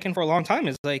that I've taken for a long time.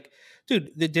 Is like,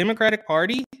 dude, the Democratic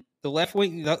Party, the left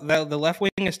wing, the left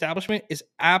wing establishment is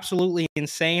absolutely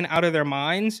insane, out of their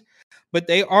minds. But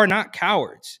they are not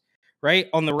cowards, right?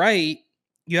 On the right,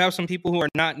 you have some people who are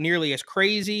not nearly as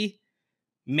crazy,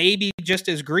 maybe just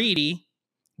as greedy,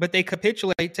 but they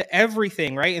capitulate to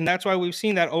everything, right? And that's why we've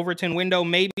seen that Overton window.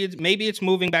 Maybe it's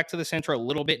moving back to the center a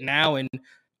little bit now in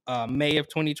May of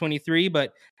 2023.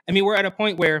 But I mean, we're at a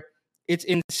point where it's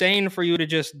insane for you to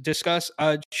just discuss.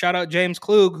 Shout out James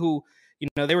Klug, who,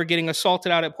 they were getting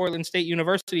assaulted out at Portland State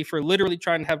University for literally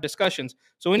trying to have discussions.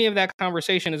 So any of that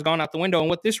conversation has gone out the window. And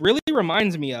what this really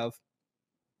reminds me of,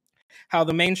 how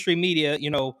the mainstream media,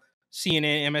 CNN,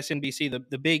 MSNBC,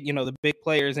 the big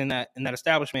players in that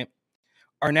establishment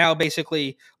are now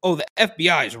basically, oh, the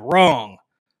FBI is wrong.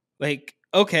 Like,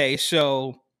 okay,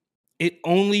 so It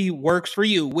only works for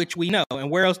you, which we know.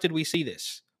 And where else did we see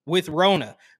this? With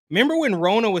Rona. Remember when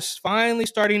Rona was finally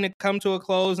starting to come to a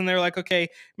close and they're like, okay,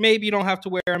 maybe you don't have to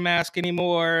wear a mask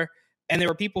anymore. And there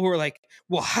were people who were like,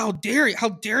 well, how dare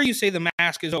you say the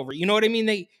mask is over? You know what I mean?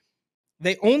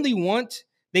 They only want,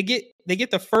 they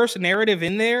get the first narrative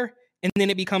in there, and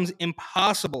then it becomes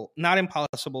impossible, not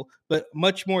impossible, but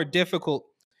much more difficult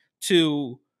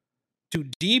to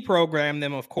deprogram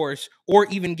them, of course, or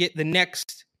even get the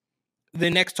next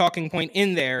talking point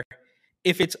in there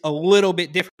if it's a little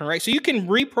bit different, right? So you can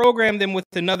reprogram them with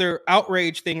another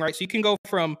outrage thing, right? So you can go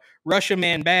from Russia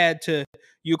man bad to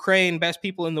Ukraine best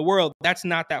people in the world. That's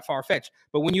not that far-fetched.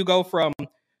 But when you go from,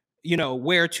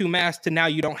 wear 2 masks to now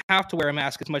you don't have to wear a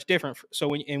mask, it's much different. So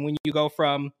when you go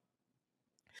from,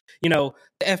 the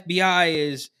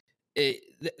FBI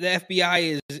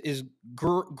is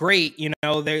great,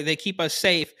 they keep us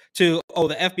safe, to, oh,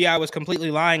 the FBI was completely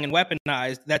lying and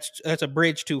weaponized. That's a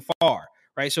bridge too far,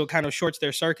 right? So it kind of shorts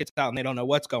their circuits out and they don't know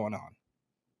what's going on.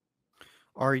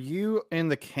 Are you in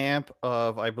the camp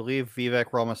of, I believe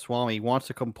Vivek Ramaswamy wants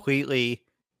to completely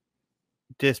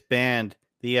disband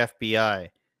the FBI?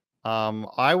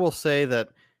 I will say that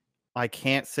I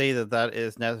can't say that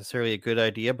is necessarily a good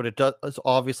idea, but it does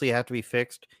obviously have to be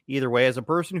fixed either way. As a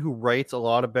person who writes a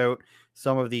lot about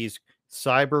some of these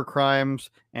cyber crimes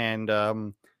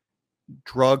and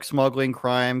drug smuggling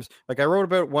crimes, like I wrote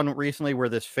about one recently where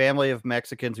this family of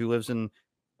Mexicans who lives in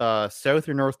South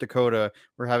or North Dakota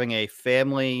were having a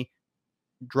family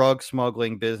drug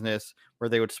smuggling business where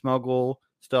they would smuggle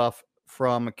stuff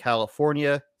from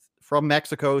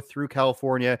Mexico through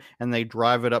California, and they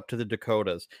drive it up to the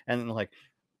Dakotas. And like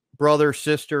brother,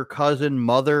 sister, cousin,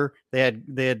 mother, they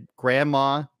had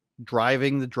grandma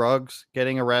driving the drugs,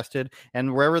 getting arrested.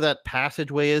 And wherever that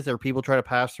passageway is, there people try to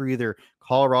pass through either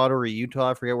Colorado or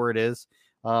Utah, I forget where it is.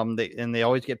 They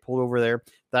always get pulled over there.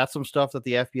 That's some stuff that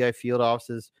the FBI field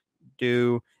offices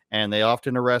do, and they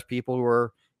often arrest people who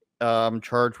are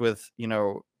charged with,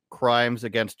 crimes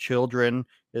against children,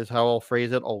 is how I'll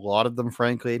phrase it. A lot of them,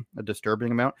 frankly, a disturbing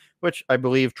amount, which I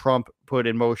believe Trump put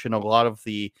in motion a lot of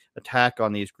the attack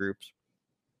on these groups.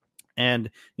 And,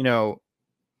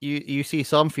 you see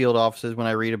some field offices, when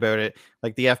I read about it,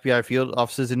 like the FBI field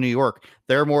offices in New York,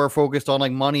 they're more focused on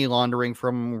like money laundering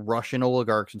from Russian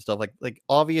oligarchs and stuff. Like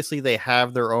obviously they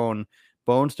have their own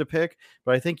bones to pick,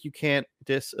 but I think you can't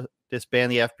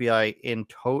disband the FBI in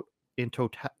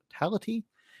totality.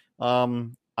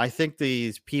 I think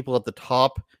these people at the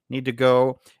top need to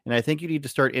go, and I think you need to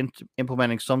start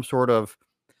implementing some sort of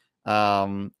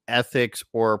ethics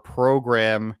or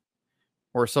program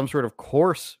or some sort of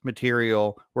course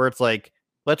material where it's like,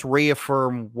 let's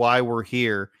reaffirm why we're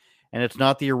here. And it's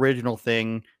not the original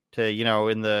thing to,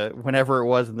 whenever it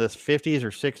was in the 50s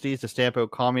or 60s to stamp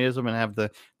out communism and have the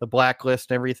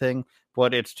blacklist and everything,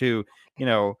 but it's to,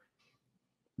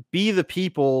 be the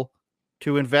people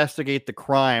to investigate the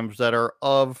crimes that are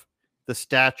of the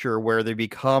stature where they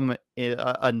become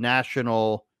a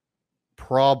national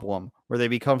problem, where they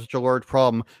become such a large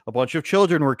problem. A bunch of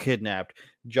children were kidnapped,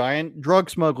 giant drug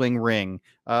smuggling ring,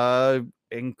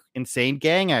 insane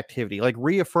gang activity. Like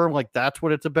reaffirm, like that's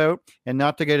what it's about, and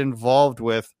not to get involved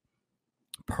with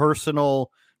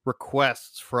personal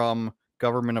requests from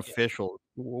government officials.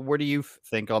 What do you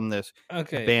think on this?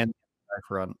 Okay. Ban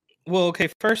front. Well, okay.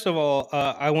 First of all,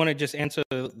 I want to just answer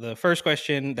the first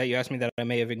question that you asked me that I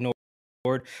may have ignored.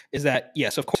 Is that,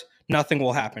 yes, of course, nothing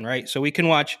will happen, right? So we can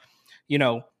watch,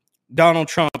 Donald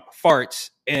Trump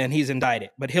farts and he's indicted,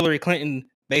 but Hillary Clinton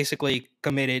basically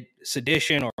committed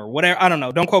sedition or whatever. I don't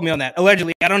know. Don't quote me on that.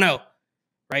 Allegedly, I don't know,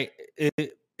 right?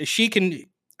 She can,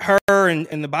 her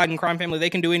and the Biden crime family, they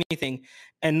can do anything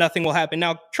and nothing will happen.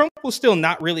 Now, Trump will still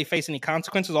not really face any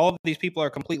consequences. All of these people are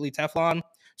completely Teflon.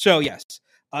 So yes.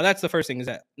 That's the first thing, is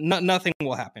that nothing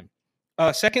will happen.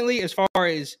 Secondly, as far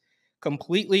as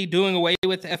completely doing away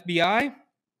with the FBI,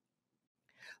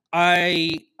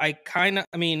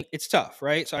 it's tough,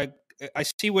 right? So I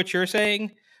see what you're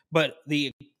saying, but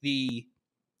the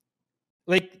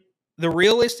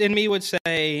realist in me would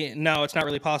say, no, it's not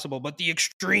really possible. But the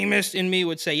extremist in me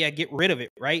would say, yeah, get rid of it,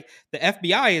 right? The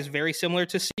FBI is very similar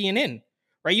to CNN,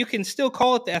 right? You can still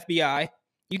call it the FBI.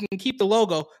 You can keep the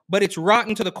logo, but it's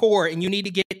rotten to the core, and you need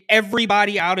to get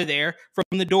everybody out of there, from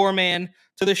the doorman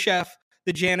to the chef,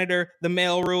 the janitor, the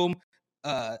mailroom.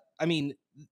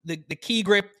 The key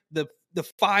grip, the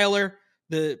filer,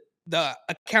 the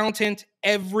accountant.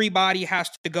 Everybody has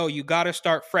to go. You got to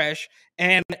start fresh,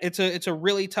 and it's a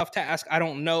really tough task. I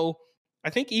don't know. I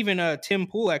think even Tim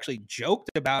Pool actually joked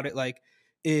about it. Like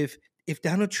if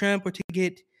Donald Trump were to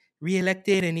get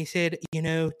reelected, and he said,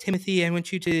 Timothy, I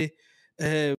want you to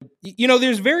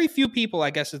there's very few people, I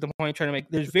guess is the point I'm trying to make.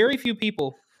 There's very few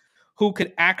people who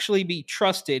could actually be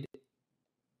trusted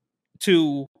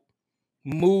to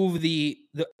move the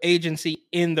agency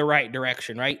in the right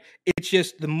direction, right? It's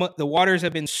just the waters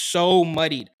have been so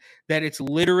muddied that it's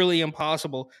literally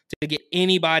impossible to get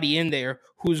anybody in there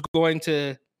who's going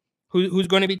to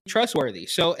be trustworthy.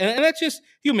 So, and that's just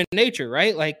human nature,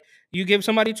 right? Like, you give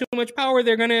somebody too much power,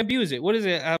 they're going to abuse it. What is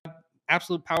it?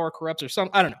 Absolute power corrupts or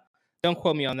something. I don't know. Don't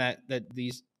quote me on that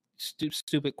these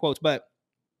stupid quotes, but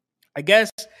I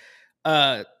guess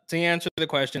to answer the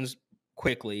questions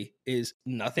quickly is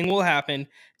nothing will happen.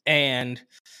 And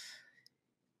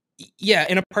yeah,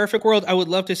 in a perfect world, I would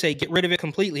love to say get rid of it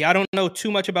completely. I don't know too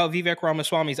much about Vivek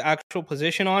Ramaswamy's actual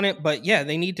position on it, but yeah,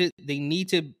 they need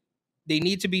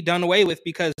to be done away with,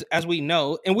 because as we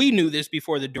know, and we knew this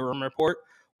before the Durham report,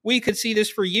 we could see this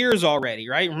for years already,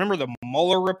 right? Remember the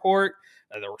Mueller report,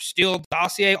 the Steele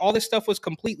dossier, all this stuff was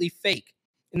completely fake.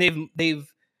 And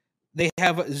they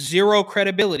have zero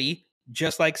credibility,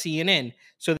 just like CNN.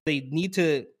 So they need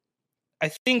to,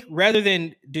 I think, rather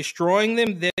than destroying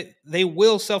them, they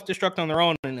will self-destruct on their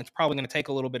own, and it's probably going to take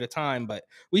a little bit of time, but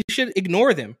we should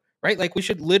ignore them, right? Like, we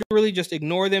should literally just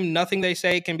ignore them. Nothing they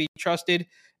say can be trusted,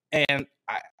 and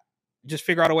just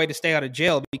figure out a way to stay out of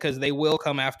jail, because they will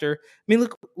come after. I mean,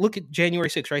 look at January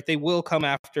 6th, right? They will come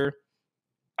after.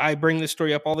 I bring this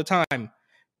story up all the time.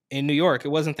 In New York, it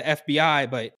wasn't the FBI,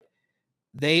 but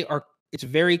it's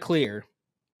very clear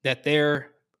that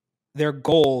their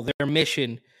goal, their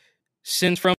mission,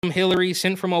 sent from Hillary,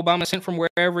 sent from Obama, sent from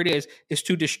wherever it is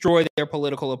to destroy their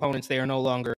political opponents. They are no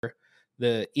longer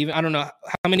I don't know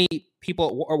how many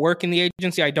people work in the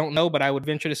agency. I don't know, but I would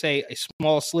venture to say a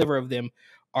small sliver of them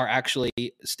are actually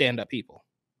stand-up people.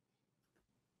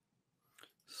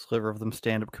 Sliver of them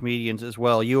stand-up comedians as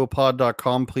well.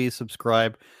 UOPod.com. Please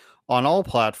subscribe on all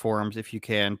platforms if you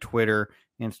can. Twitter,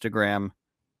 Instagram,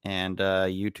 and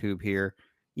YouTube here.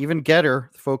 Even Getter,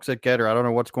 the folks at Getter. I don't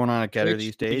know what's going on at Getter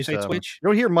these days. Did you say Twitch? You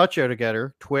don't hear much out of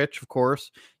Getter. Twitch, of course.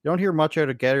 You don't hear much out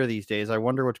of Getter these days. I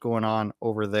wonder what's going on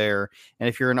over there. And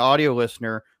if you're an audio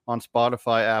listener on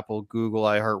Spotify, Apple, Google,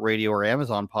 iHeartRadio, or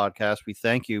Amazon podcast, we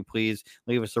thank you. Please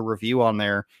leave us a review on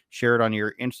there. Share it on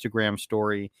your Instagram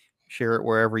story. Share it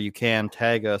wherever you can.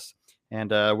 Tag us.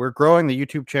 And we're growing. The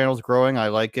YouTube channel is growing. I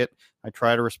like it. I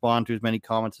try to respond to as many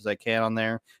comments as I can on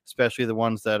there, especially the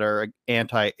ones that are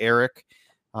anti-Eric.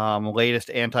 Latest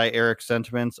anti-Eric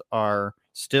sentiments are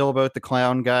still about the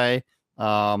clown guy.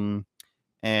 And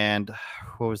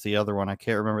what was the other one? I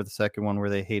can't remember the second one where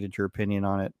they hated your opinion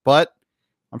on it, but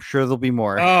I'm sure there'll be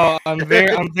more. Oh, I'm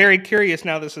very curious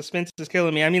now. The suspense is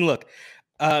killing me. I mean, look,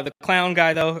 the clown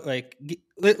guy though, like,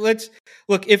 let's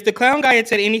look, if the clown guy had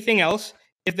said anything else,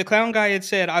 if the clown guy had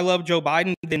said, I love Joe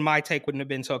Biden, then my take wouldn't have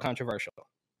been so controversial,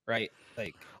 right?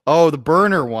 Like, oh, the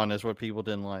burner one is what people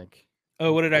didn't like.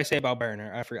 Oh, what did I say about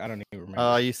burner? I forgot. I don't even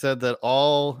remember. You said that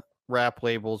all rap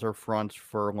labels are fronts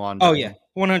for laundering. Oh yeah,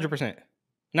 100%.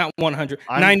 Not 100.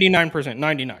 99%.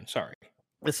 99. Sorry.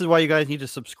 This is why you guys need to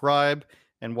subscribe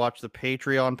and watch the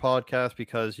Patreon podcast,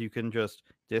 because you can just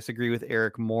disagree with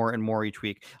Eric more and more each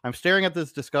week. I'm staring at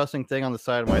this disgusting thing on the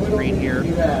side of my screen here.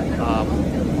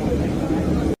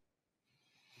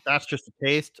 That's just a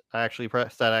taste. I actually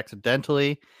pressed that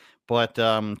accidentally. But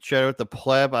shout out the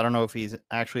pleb. I don't know if he's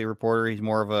actually a reporter. He's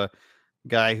more of a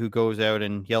guy who goes out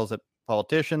and yells at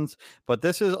politicians. But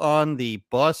this is on the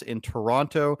bus in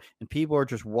Toronto, and people are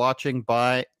just watching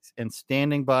by and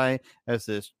standing by as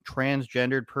this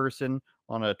transgendered person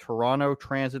on a Toronto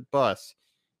transit bus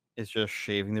is just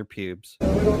shaving their pubes.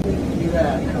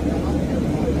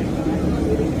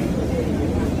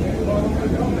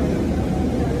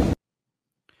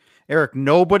 Eric,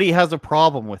 nobody has a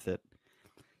problem with it.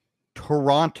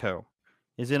 Toronto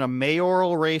is in a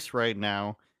mayoral race right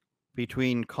now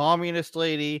between communist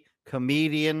lady,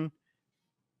 comedian,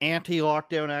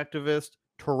 anti-lockdown activist,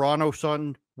 Toronto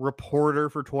Sun reporter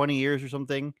for 20 years or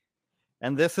something.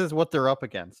 And this is what they're up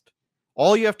against.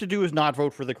 All you have to do is not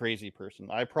vote for the crazy person.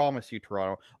 I promise you,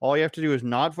 Toronto. All you have to do is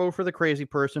not vote for the crazy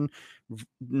person,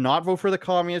 not vote for the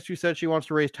communist who said she wants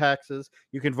to raise taxes.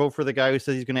 You can vote for the guy who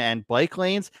says he's going to end bike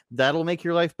lanes. That'll make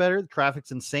your life better. The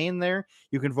traffic's insane there.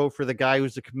 You can vote for the guy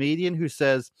who's a comedian who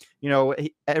says, you know,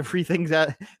 everything's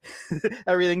going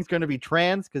to be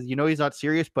trans, because you know he's not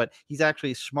serious, but he's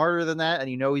actually smarter than that,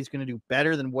 and you know he's going to do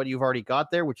better than what you've already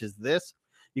got there, which is this.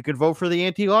 You could vote for the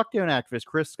anti-lockdown activist,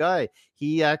 Chris Sky.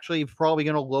 He actually is probably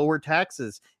going to lower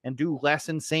taxes and do less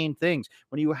insane things.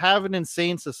 When you have an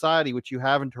insane society, which you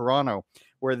have in Toronto,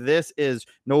 where this is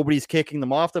nobody's kicking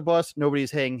them off the bus.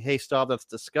 Nobody's saying, hey, stop, that's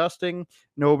disgusting.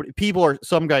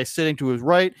 Some guy sitting to his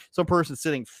right, some person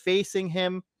sitting facing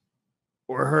him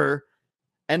or her,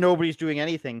 and nobody's doing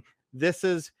anything. This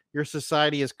is your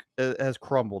society has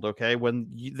crumbled, okay? When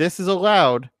this is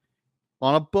allowed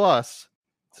on a bus,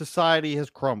 society has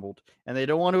crumbled, and they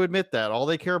don't want to admit that. All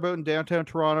they care about in downtown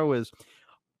Toronto is,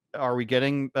 are we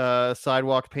getting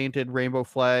sidewalk painted rainbow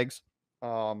flags?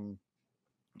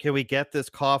 Can we get this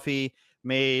coffee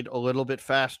made a little bit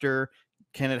faster?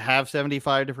 Can it have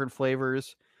 75 different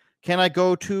flavors? Can I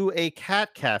go to a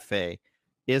cat cafe?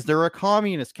 Is there a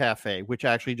communist cafe, which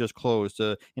actually just closed,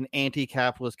 an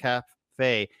anti-capitalist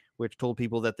cafe, which told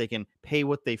people that they can pay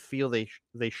what they feel they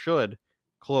should,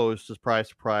 closed? Surprise,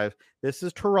 surprise. This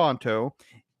is Toronto.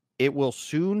 It will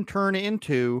soon turn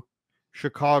into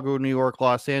Chicago, New York,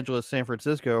 Los Angeles, San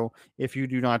Francisco if you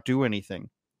do not do anything.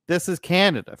 This is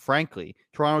Canada, frankly.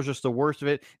 Toronto's just the worst of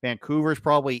it. Vancouver's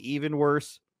probably even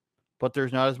worse, but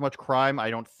there's not as much crime. I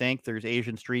don't think there's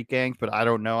Asian street gangs, but I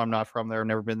don't know. I'm not from there. I've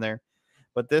never been there.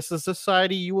 But this is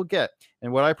society you will get.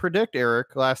 And what I predict,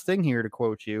 Eric, last thing here to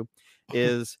quote you,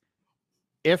 is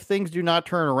if things do not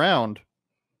turn around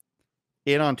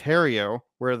in Ontario,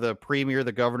 where the premier,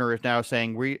 the governor, is now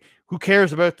saying, who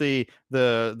cares about the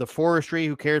forestry?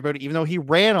 Who cares about it? Even though he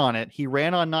ran on it, he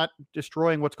ran on not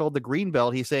destroying what's called the green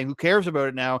belt. He's saying, who cares about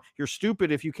it now? You're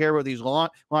stupid if you care about these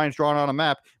lines drawn on a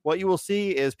map. What you will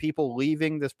see is people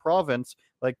leaving this province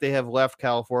like they have left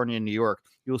California and New York.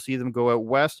 You'll see them go out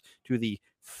west to the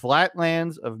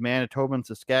flatlands of Manitoba and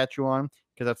Saskatchewan,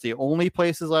 because that's the only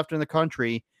places left in the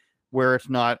country where it's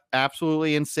not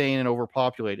absolutely insane and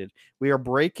overpopulated. We are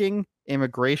breaking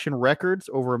immigration records,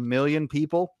 over 1 million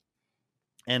people,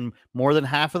 and more than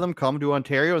half of them come to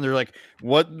Ontario, and they're like,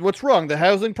 what's wrong? The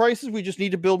housing prices? We just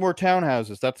need to build more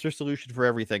townhouses. That's their solution for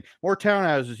everything. More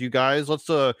townhouses, you guys. Let's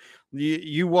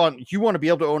you want to be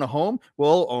able to own a home?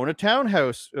 Well, own a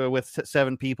townhouse with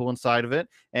 7 people inside of it,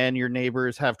 and your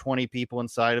neighbors have 20 people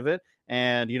inside of it,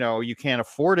 and you can't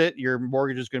afford it. Your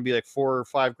mortgage is going to be like $4 or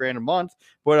 $5 grand a month,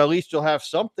 but at least you'll have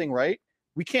something, right?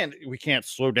 We can't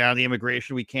slow down the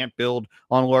immigration. We can't build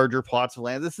on larger plots of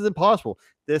land. This is impossible.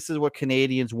 This is what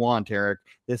Canadians want, Eric.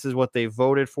 This is what they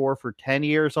voted for 10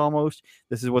 years almost.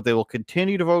 This is what they will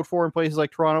continue to vote for in places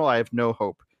like Toronto. I have no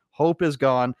hope. Hope is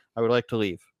gone. I would like to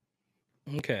leave.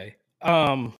 Okay.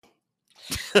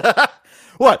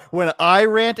 What? When I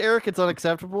rant, Eric, it's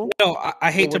unacceptable? No,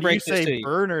 I hate to break this to you.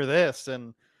 Burner this,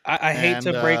 and I hate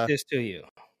to break this to you.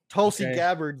 Tulsi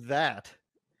Gabbard that.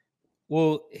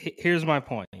 Well, here's my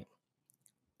point.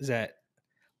 Is that,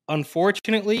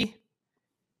 unfortunately,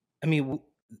 I mean,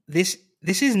 this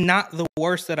is not the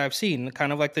worst that I've seen.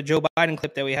 Kind of like the Joe Biden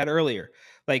clip that we had earlier.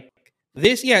 Like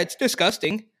this, yeah, it's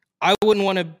disgusting. I wouldn't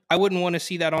want to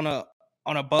see that on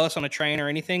a bus, on a train, or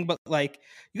anything. But like,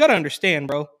 you got to understand,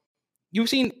 bro. You've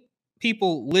seen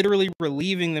people literally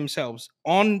relieving themselves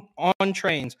on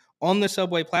trains, on the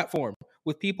subway platform,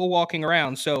 with people walking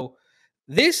around. So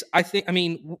this, I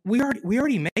mean, we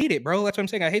already made it, bro. That's what I'm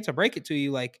saying. I hate to break it to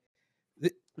you. Like,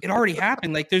 it already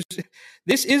happened. Like,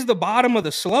 this is the bottom of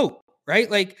the slope, right?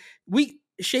 Like,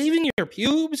 shaving your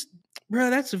pubes, bro,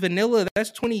 that's vanilla.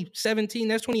 That's 2017.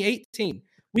 That's 2018.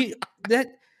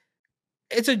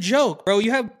 It's a joke, bro.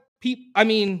 You have people, I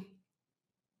mean,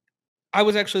 I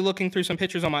was actually looking through some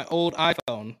pictures on my old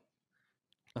iPhone.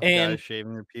 And guys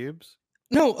shaving their pubes?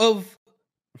 No, of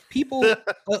people,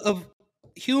 of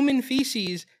human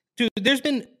feces. Dude,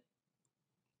 the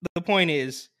point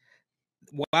is,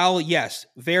 while yes,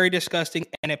 very disgusting,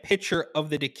 and a picture of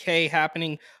the decay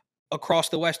happening across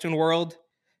the Western world,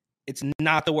 it's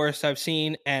not the worst I've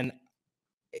seen. And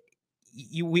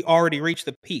we already reached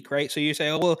the peak, right? So you say,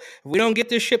 oh, well, if we don't get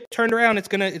this ship turned around, it's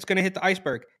gonna hit the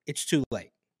iceberg. It's too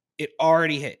late. It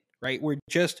already hit, right? We're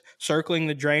just circling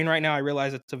the drain right now. I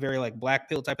realize it's a very like black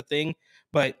pill type of thing,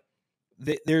 but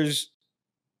there's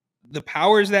the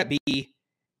powers that be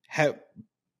have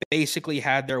basically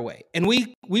had their way. And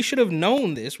we should have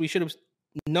known this. We should have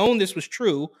known this was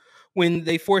true when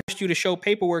they forced you to show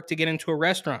paperwork to get into a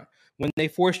restaurant, when they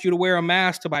forced you to wear a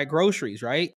mask to buy groceries,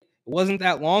 right? It wasn't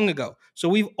that long ago. So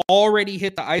we've already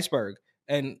hit the iceberg,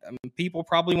 and people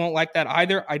probably won't like that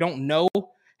either. I don't know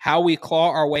how we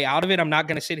claw our way out of it. I'm not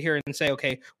going to sit here and say,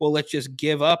 okay, well, let's just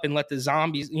give up and let the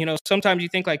zombies, sometimes you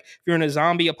think like if you're in a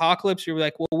zombie apocalypse, you're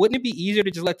like, well, wouldn't it be easier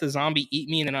to just let the zombie eat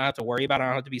me and then I don't have to worry about it? I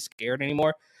don't have to be scared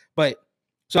anymore. But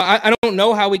so I don't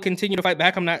know how we continue to fight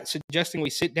back. I'm not suggesting we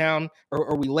sit down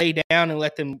or we lay down and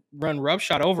let them run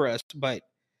roughshod over us, but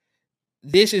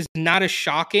this is not as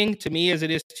shocking to me as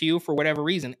it is to you for whatever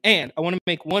reason. And I want to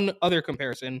make one other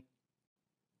comparison.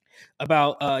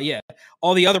 about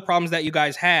all the other problems that you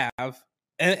guys have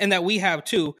and that we have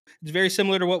too. It's very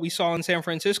similar to what we saw in San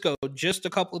Francisco just a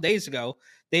couple of days ago.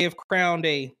 They have crowned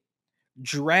a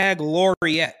drag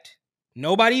laureate.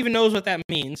 Nobody even knows what that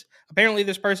means. Apparently,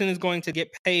 this person is going to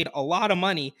get paid a lot of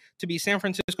money to be San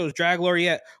Francisco's drag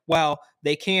laureate, while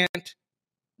they can't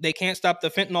stop the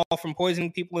fentanyl from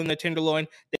poisoning people in the Tenderloin.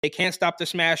 They can't stop the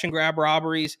smash and grab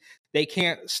robberies. They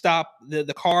can't stop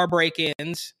the car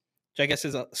break-ins, which I guess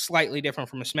is slightly different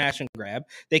from a smash and grab.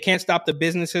 They can't stop the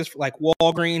businesses like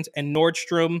Walgreens and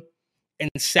Nordstrom and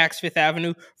Saks Fifth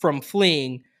Avenue from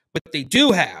fleeing. But they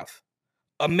do have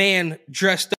a man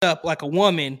dressed up like a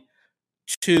woman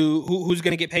who's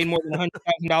going to get paid more than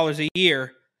 $100,000 a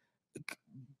year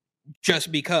just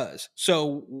because.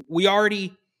 So we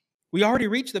already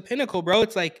reached the pinnacle, bro.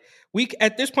 It's like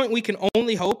at this point we can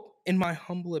only hope, in my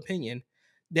humble opinion,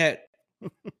 that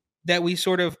we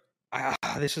sort of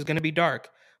this is going to be dark.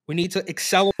 We need to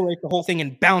accelerate the whole thing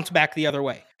and bounce back the other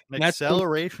way.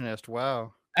 Accelerationist,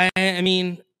 wow. I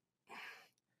mean,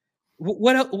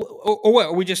 what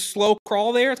are we just slow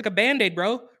crawl there? It's like a Band-Aid,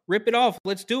 bro. Rip it off.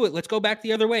 Let's do it. Let's go back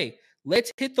the other way. Let's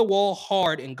hit the wall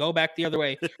hard and go back the other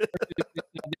way.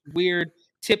 Weird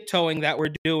tiptoeing that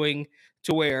we're doing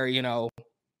to where,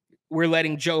 we're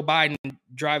letting Joe Biden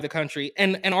drive the country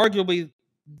and arguably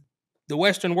the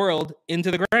Western world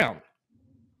into the ground.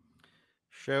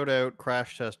 Shout out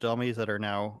crash test dummies that are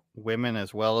now women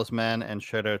as well as men, and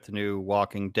shout out the new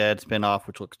Walking Dead spinoff,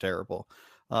 which looks terrible.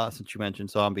 Since you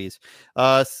mentioned zombies.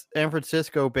 San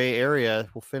Francisco Bay Area,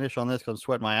 we'll finish on this because I'm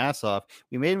sweating my ass off.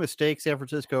 We made a mistake. San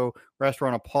Francisco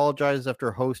restaurant apologizes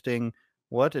after hosting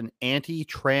an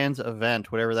anti-trans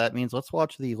event, whatever that means. Let's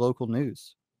watch the local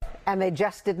news. And they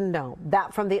just didn't know.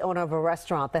 That from the owner of a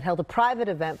restaurant that held a private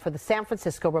event for the San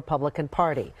Francisco Republican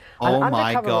Party. An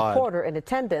undercover reporter in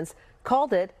attendance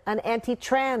called it an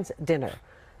anti-trans dinner.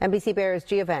 NBC Bay Area's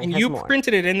Gia Vang and has you more.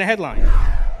 Printed it in the headline.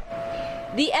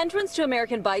 The entrance to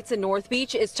American Bites in North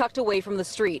Beach is tucked away from the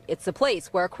street. It's the place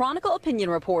where a Chronicle opinion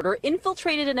reporter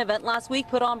infiltrated an event last week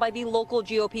put on by the local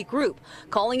GOP group,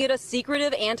 calling it a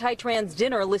secretive anti-trans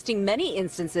dinner, listing many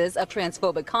instances of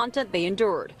transphobic content they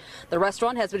endured. The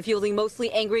restaurant has been fielding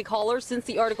mostly angry callers since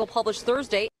the article published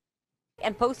Thursday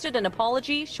and posted an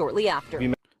apology shortly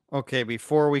after. Okay,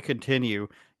 before we continue,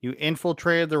 you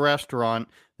infiltrated the restaurant.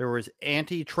 There was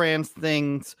anti-trans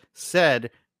things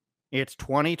said. It's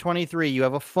 2023. You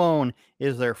have a phone.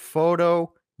 Is there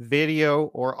photo, video,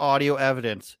 or audio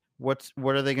evidence? What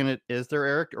are they going to... Is there,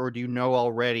 Eric, or do you know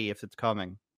already if it's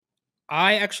coming?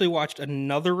 I actually watched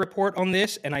another report on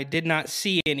this, and I did not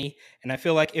see any. And I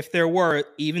feel like if there were,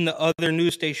 even the other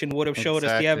news station would have showed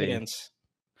us the evidence.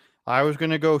 I was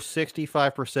going to go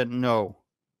 65% no.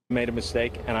 Made a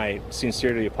mistake, and I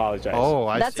sincerely apologize. Oh,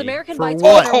 That's see. American For Bites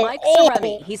what? owner Mike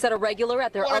Ceremi. He said a regular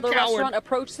at their What a other coward. restaurant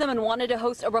approached them and wanted to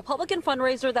host a Republican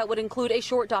fundraiser that would include a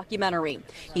short documentary.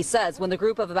 He says when the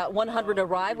group of about 100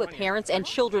 arrived with parents and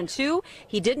children too,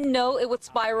 he didn't know it would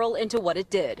spiral into what it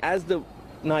did. As the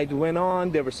night went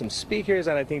on, there were some speakers,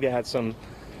 and I think they had some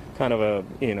kind of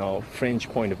a, fringe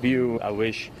point of view. I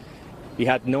wish we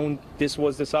had known this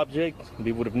was the subject.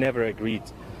 We would have never agreed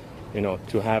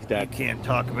to have that. You can't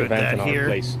talk about event that in our here.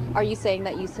 Place. Are you saying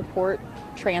that you support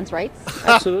trans rights?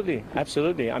 Absolutely,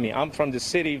 absolutely. I mean, I'm from the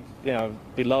city,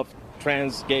 beloved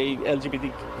trans, gay,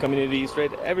 LGBT community,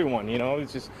 straight, everyone.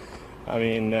 It's just,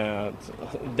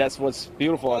 that's what's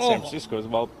beautiful about San Francisco is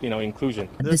about inclusion.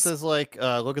 This is like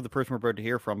look at the person we're about to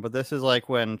hear from, but this is like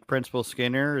when Principal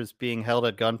Skinner is being held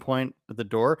at gunpoint at the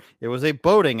door. It was a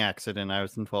boating accident I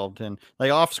was involved in.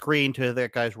 Like off screen to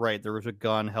that guy's right, there was a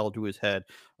gun held to his head.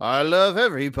 I love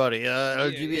everybody.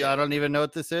 LGBT, I don't even know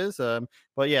what this is.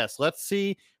 But yes, let's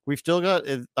see. We've still got.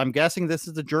 I'm guessing this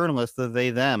is the journalist, the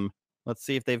they them. Let's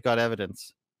see if they've got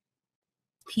evidence.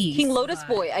 King Lotus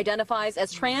Boy identifies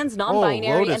as trans,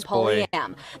 non-binary, Lotus and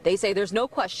polyam. They say there's no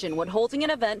question what holding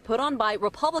an event put on by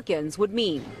Republicans would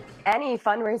mean. Any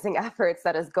fundraising efforts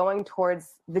that is going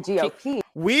towards the GOP.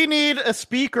 We need a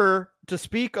speaker to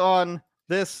speak on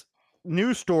this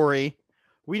news story.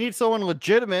 We need someone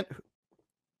legitimate.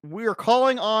 We are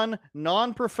calling on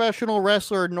non-professional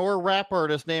wrestler nor rap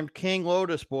artist named King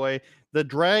Lotus Boy. The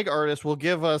drag artist will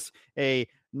give us a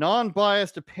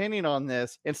non-biased opinion on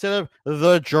this instead of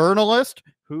the journalist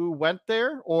who went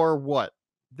there or what.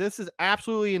 This is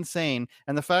absolutely insane.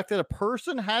 And the fact that a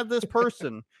person had this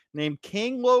person named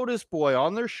King Lotus Boy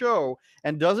on their show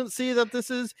and doesn't see that this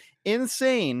is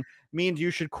insane means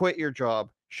you should quit your job.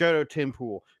 Shout out Tim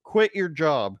Pool. Quit your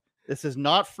job. This is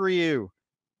not for you.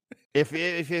 If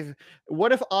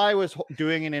what if I was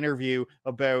doing an interview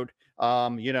about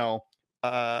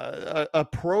a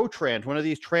pro trans, one of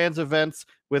these trans events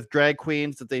with drag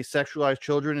queens that they sexualize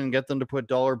children and get them to put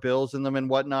dollar bills in them and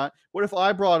whatnot. What if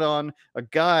I brought on a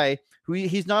guy who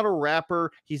he's not a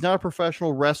rapper, he's not a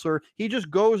professional wrestler, he just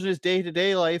goes in his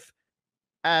day-to-day life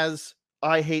as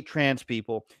I hate trans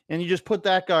people, and you just put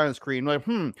that guy on the screen like,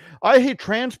 I hate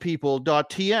trans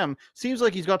people.tm. Seems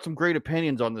like he's got some great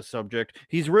opinions on this subject.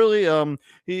 He's really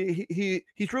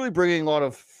he's really bringing a lot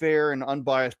of fair and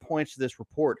unbiased points to this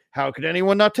report. How could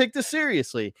anyone not take this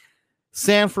seriously?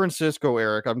 San Francisco,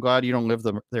 Eric, I'm glad you don't live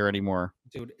there anymore.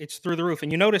 Dude, it's through the roof.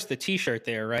 And you notice the t-shirt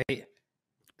there, right?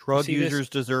 Drug users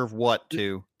deserve what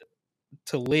to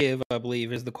live, I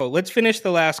believe, is the quote. Let's finish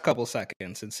the last couple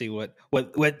seconds and see what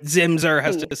Zimzer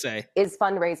has to say. Is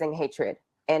fundraising hatred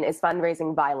and is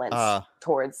fundraising violence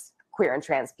towards queer and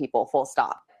trans people, full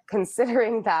stop.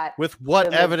 Considering that with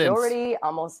what the evidence? Majority,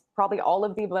 almost probably all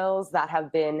of the bills that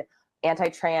have been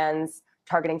anti-trans,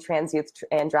 targeting trans youth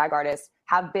and drag artists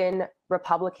have been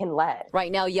Republican-led.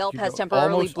 Right now, Yelp has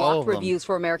temporarily blocked reviews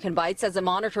for American Bites as it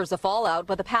monitors the fallout,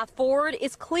 but the path forward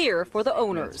is clear for the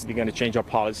owners. We're going to change our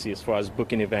policy as far as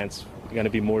booking events. We're going to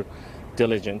be more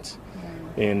diligent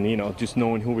in, just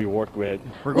knowing who we work with.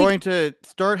 We're going to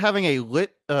start having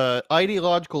a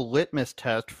ideological litmus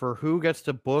test for who gets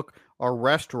to book our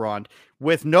restaurant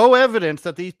with no evidence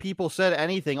that these people said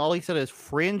anything. All he said is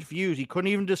fringe views. He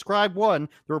couldn't even describe one.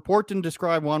 The report didn't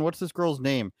describe one. What's this girl's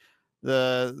name?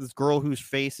 This girl whose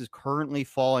face is currently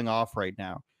falling off right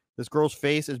now. This girl's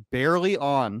face is barely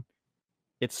on.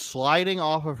 It's sliding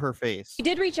off of her face. He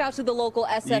did reach out to the local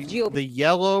SFGO. The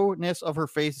yellowness of her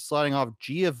face is sliding off.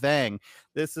 Gia Vang.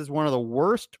 This is one of the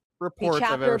worst reports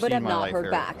I've ever seen in my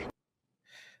life. Back.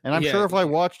 And I'm sure if I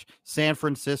watched San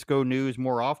Francisco news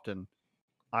more often,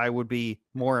 I would be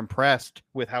more impressed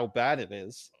with how bad it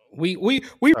is. We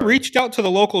reached out to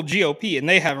the local GOP and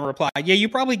they haven't replied. Yeah, you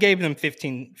probably gave them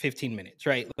 15 minutes,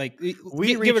 right? Like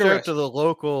we reached out to the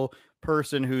local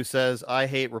person who says I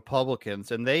hate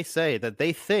Republicans, and they say that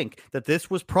they think that this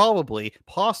was possibly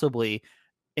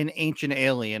an ancient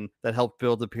alien that helped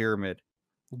build the pyramid.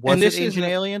 Was it ancient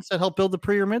aliens that helped build the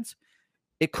pyramids?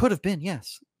 It could have been,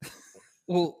 yes.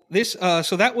 Well, this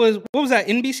so that was, what was that,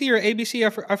 NBC or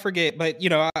ABC? I forget, but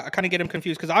I kind of get them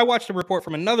confused because I watched a report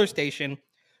from another station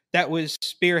that was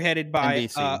spearheaded by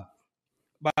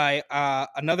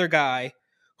another guy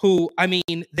who, I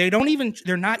mean, they're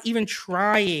not even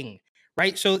trying,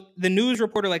 right? So the news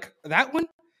reporter, like that one,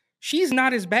 she's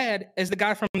not as bad as the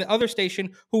guy from the other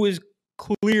station who is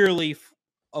clearly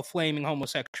a flaming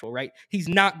homosexual, right? He's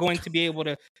not going to be able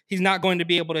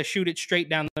to shoot it straight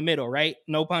down the middle, right?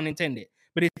 No pun intended.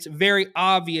 But it's very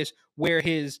obvious where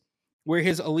his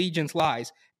allegiance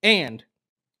lies. And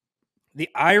the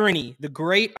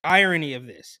great irony of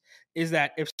this is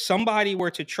that if somebody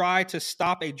were to try to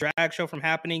stop a drag show from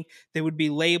happening, they would be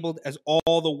labeled as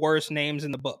all the worst names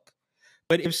in the book.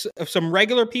 But if some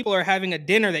regular people are having a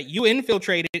dinner that you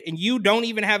infiltrated and you don't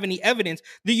even have any evidence,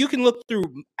 that you can look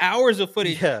through hours of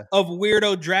footage of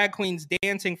weirdo drag queens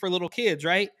dancing for little kids,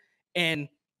 right? And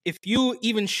if you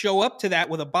even show up to that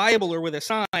with a Bible or with a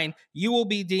sign, you will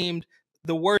be deemed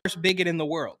the worst bigot in the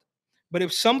world. But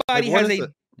if somebody has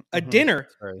a dinner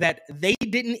that they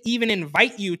didn't even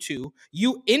invite you to,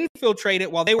 you infiltrate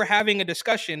it while they were having a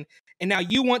discussion, and now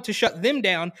you want to shut them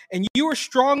down, and you are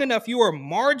strong enough, you are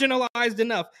marginalized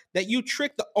enough that you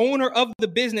trick the owner of the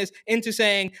business into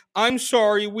saying, I'm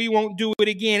sorry, we won't do it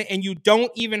again, and you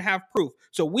don't even have proof.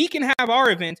 So we can have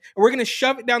our event, and we're going to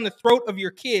shove it down the throat of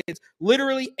your kids,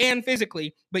 literally and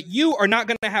physically, but you are not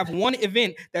going to have one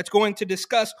event that's going to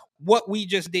discuss what we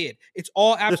just did. It's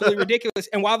all absolutely ridiculous.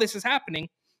 And while this is happening,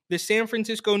 the San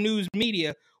Francisco news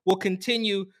media will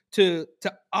continue to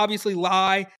obviously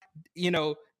lie,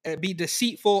 be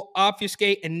deceitful,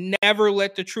 obfuscate, and never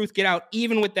let the truth get out,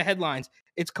 even with the headlines.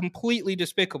 It's completely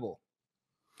despicable.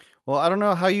 Well, I don't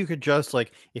know how you could just,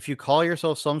 if you call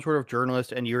yourself some sort of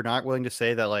journalist and you're not willing to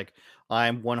say that,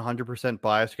 I'm 100%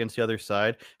 biased against the other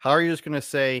side, how are you just going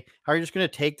to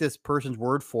take this person's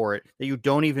word for it that you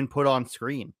don't even put on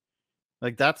screen?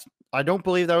 I don't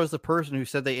believe that was the person who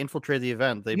said they infiltrated the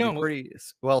event. They'd be pretty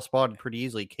well spotted pretty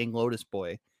easily. King Lotus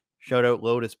Boy. Shout out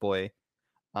Lotus Boy.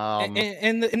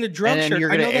 And the drug shirt. You're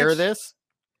going to air this?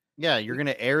 Yeah, you're going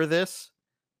to air this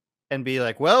and be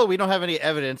like, well, we don't have any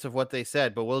evidence of what they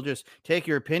said, but we'll just take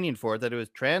your opinion for it that it was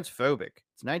transphobic.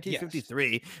 It's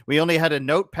 1953. Yes. We only had a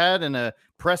notepad and a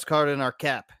press card in our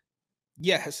cap.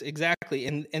 Yes, exactly.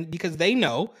 And because they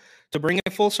know, to bring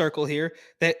it full circle here,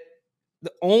 that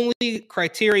the only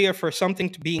criteria for something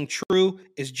to being true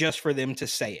is just for them to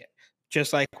say it.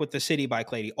 just like with the city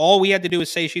bike lady. All we had to do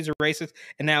is say she's a racist,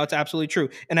 and now it's absolutely true.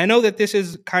 And I know that this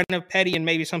is kind of petty, and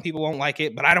maybe some people won't like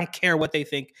it, but I don't care what they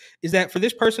think. Is that for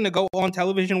this person to go on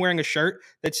television wearing a shirt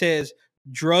that says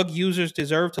drug users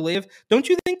deserve to live? Don't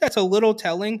you think that's a little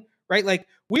telling, right? Like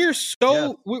we're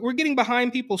getting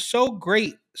behind people so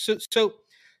great.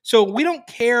 So we don't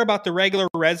care about the regular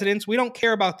residents. We don't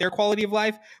care about their quality of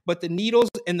life, but the needles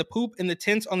and the poop and the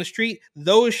tents on the street,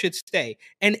 those should stay.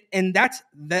 And that's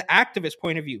the activist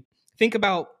point of view. Think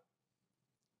about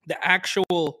the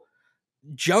actual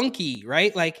junkie,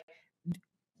 right? Like,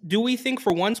 do we think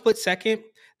for one split second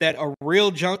that a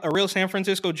real San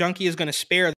Francisco junkie is going to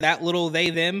spare that little they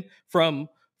them from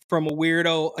a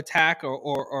weirdo attack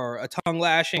or a tongue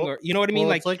lashing, or you know what I mean?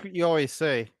 Well, it's like you always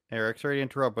say, Eric, sorry to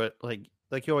interrupt, but like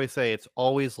you always say, it's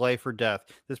always life or death.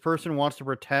 This person wants to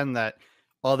pretend that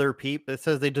other people, it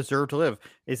says they deserve to live.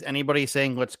 Is anybody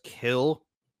saying let's kill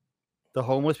the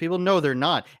homeless people? No, they're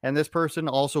not. And this person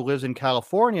also lives in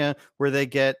California, where they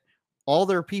get all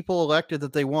their people elected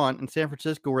that they want, in San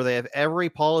Francisco, where they have every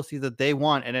policy that they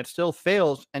want, and it still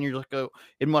fails. And you're like, oh,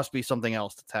 it must be something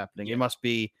else that's happening. Yeah. It must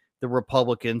be the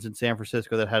Republicans in San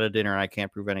Francisco that had a dinner, and I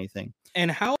can't prove anything.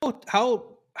 And how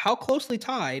closely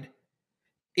tied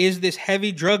is this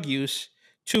heavy drug use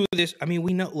to this? I mean,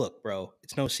 we know, look, bro,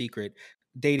 it's no secret,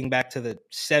 dating back to the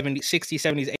 60s,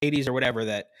 70s, 80s, or whatever,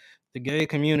 that the gay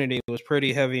community was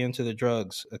pretty heavy into the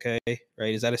drugs. Okay,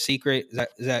 right? Is that a secret?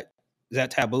 Is that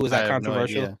taboo? Is that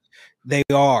controversial? No, they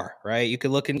are, right? You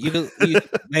could look and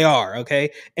they are,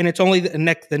 okay? And it's only the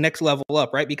next level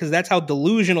up, right? Because that's how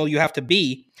delusional you have to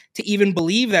be to even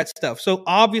believe that stuff. So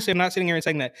obviously I'm not sitting here and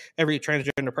saying that every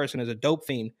transgender person is a dope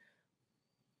fiend,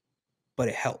 but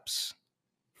it helps.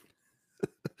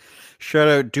 Shout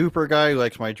out Duper Guy, who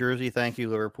likes my jersey. Thank you.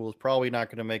 Liverpool's probably not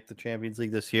going to make the Champions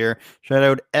League this year. Shout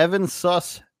out Evan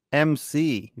Suss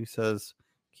MC, who says,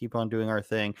 keep on doing our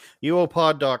thing.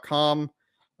 UOPod.com.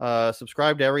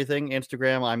 Subscribe to everything.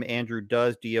 Instagram, I'm Andrew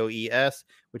Does, DOES,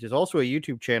 which is also a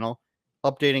YouTube channel,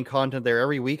 updating content there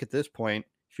every week at this point.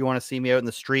 If you want to see me out in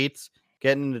the streets,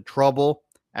 getting into trouble,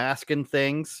 asking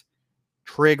things,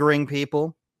 triggering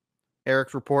people,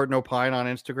 Eric's Report and Opine on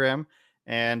Instagram,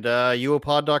 and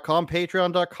uopod.com,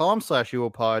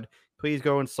 patreon.com/uopod. Please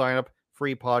go and sign up.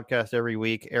 Free podcast every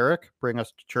week. Eric, bring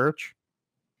us to church.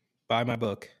 Buy my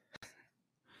book.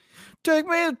 Take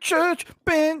me to church,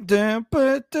 bend down,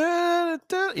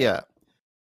 yeah.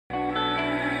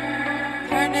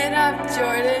 Turn it up,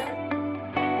 Jordan.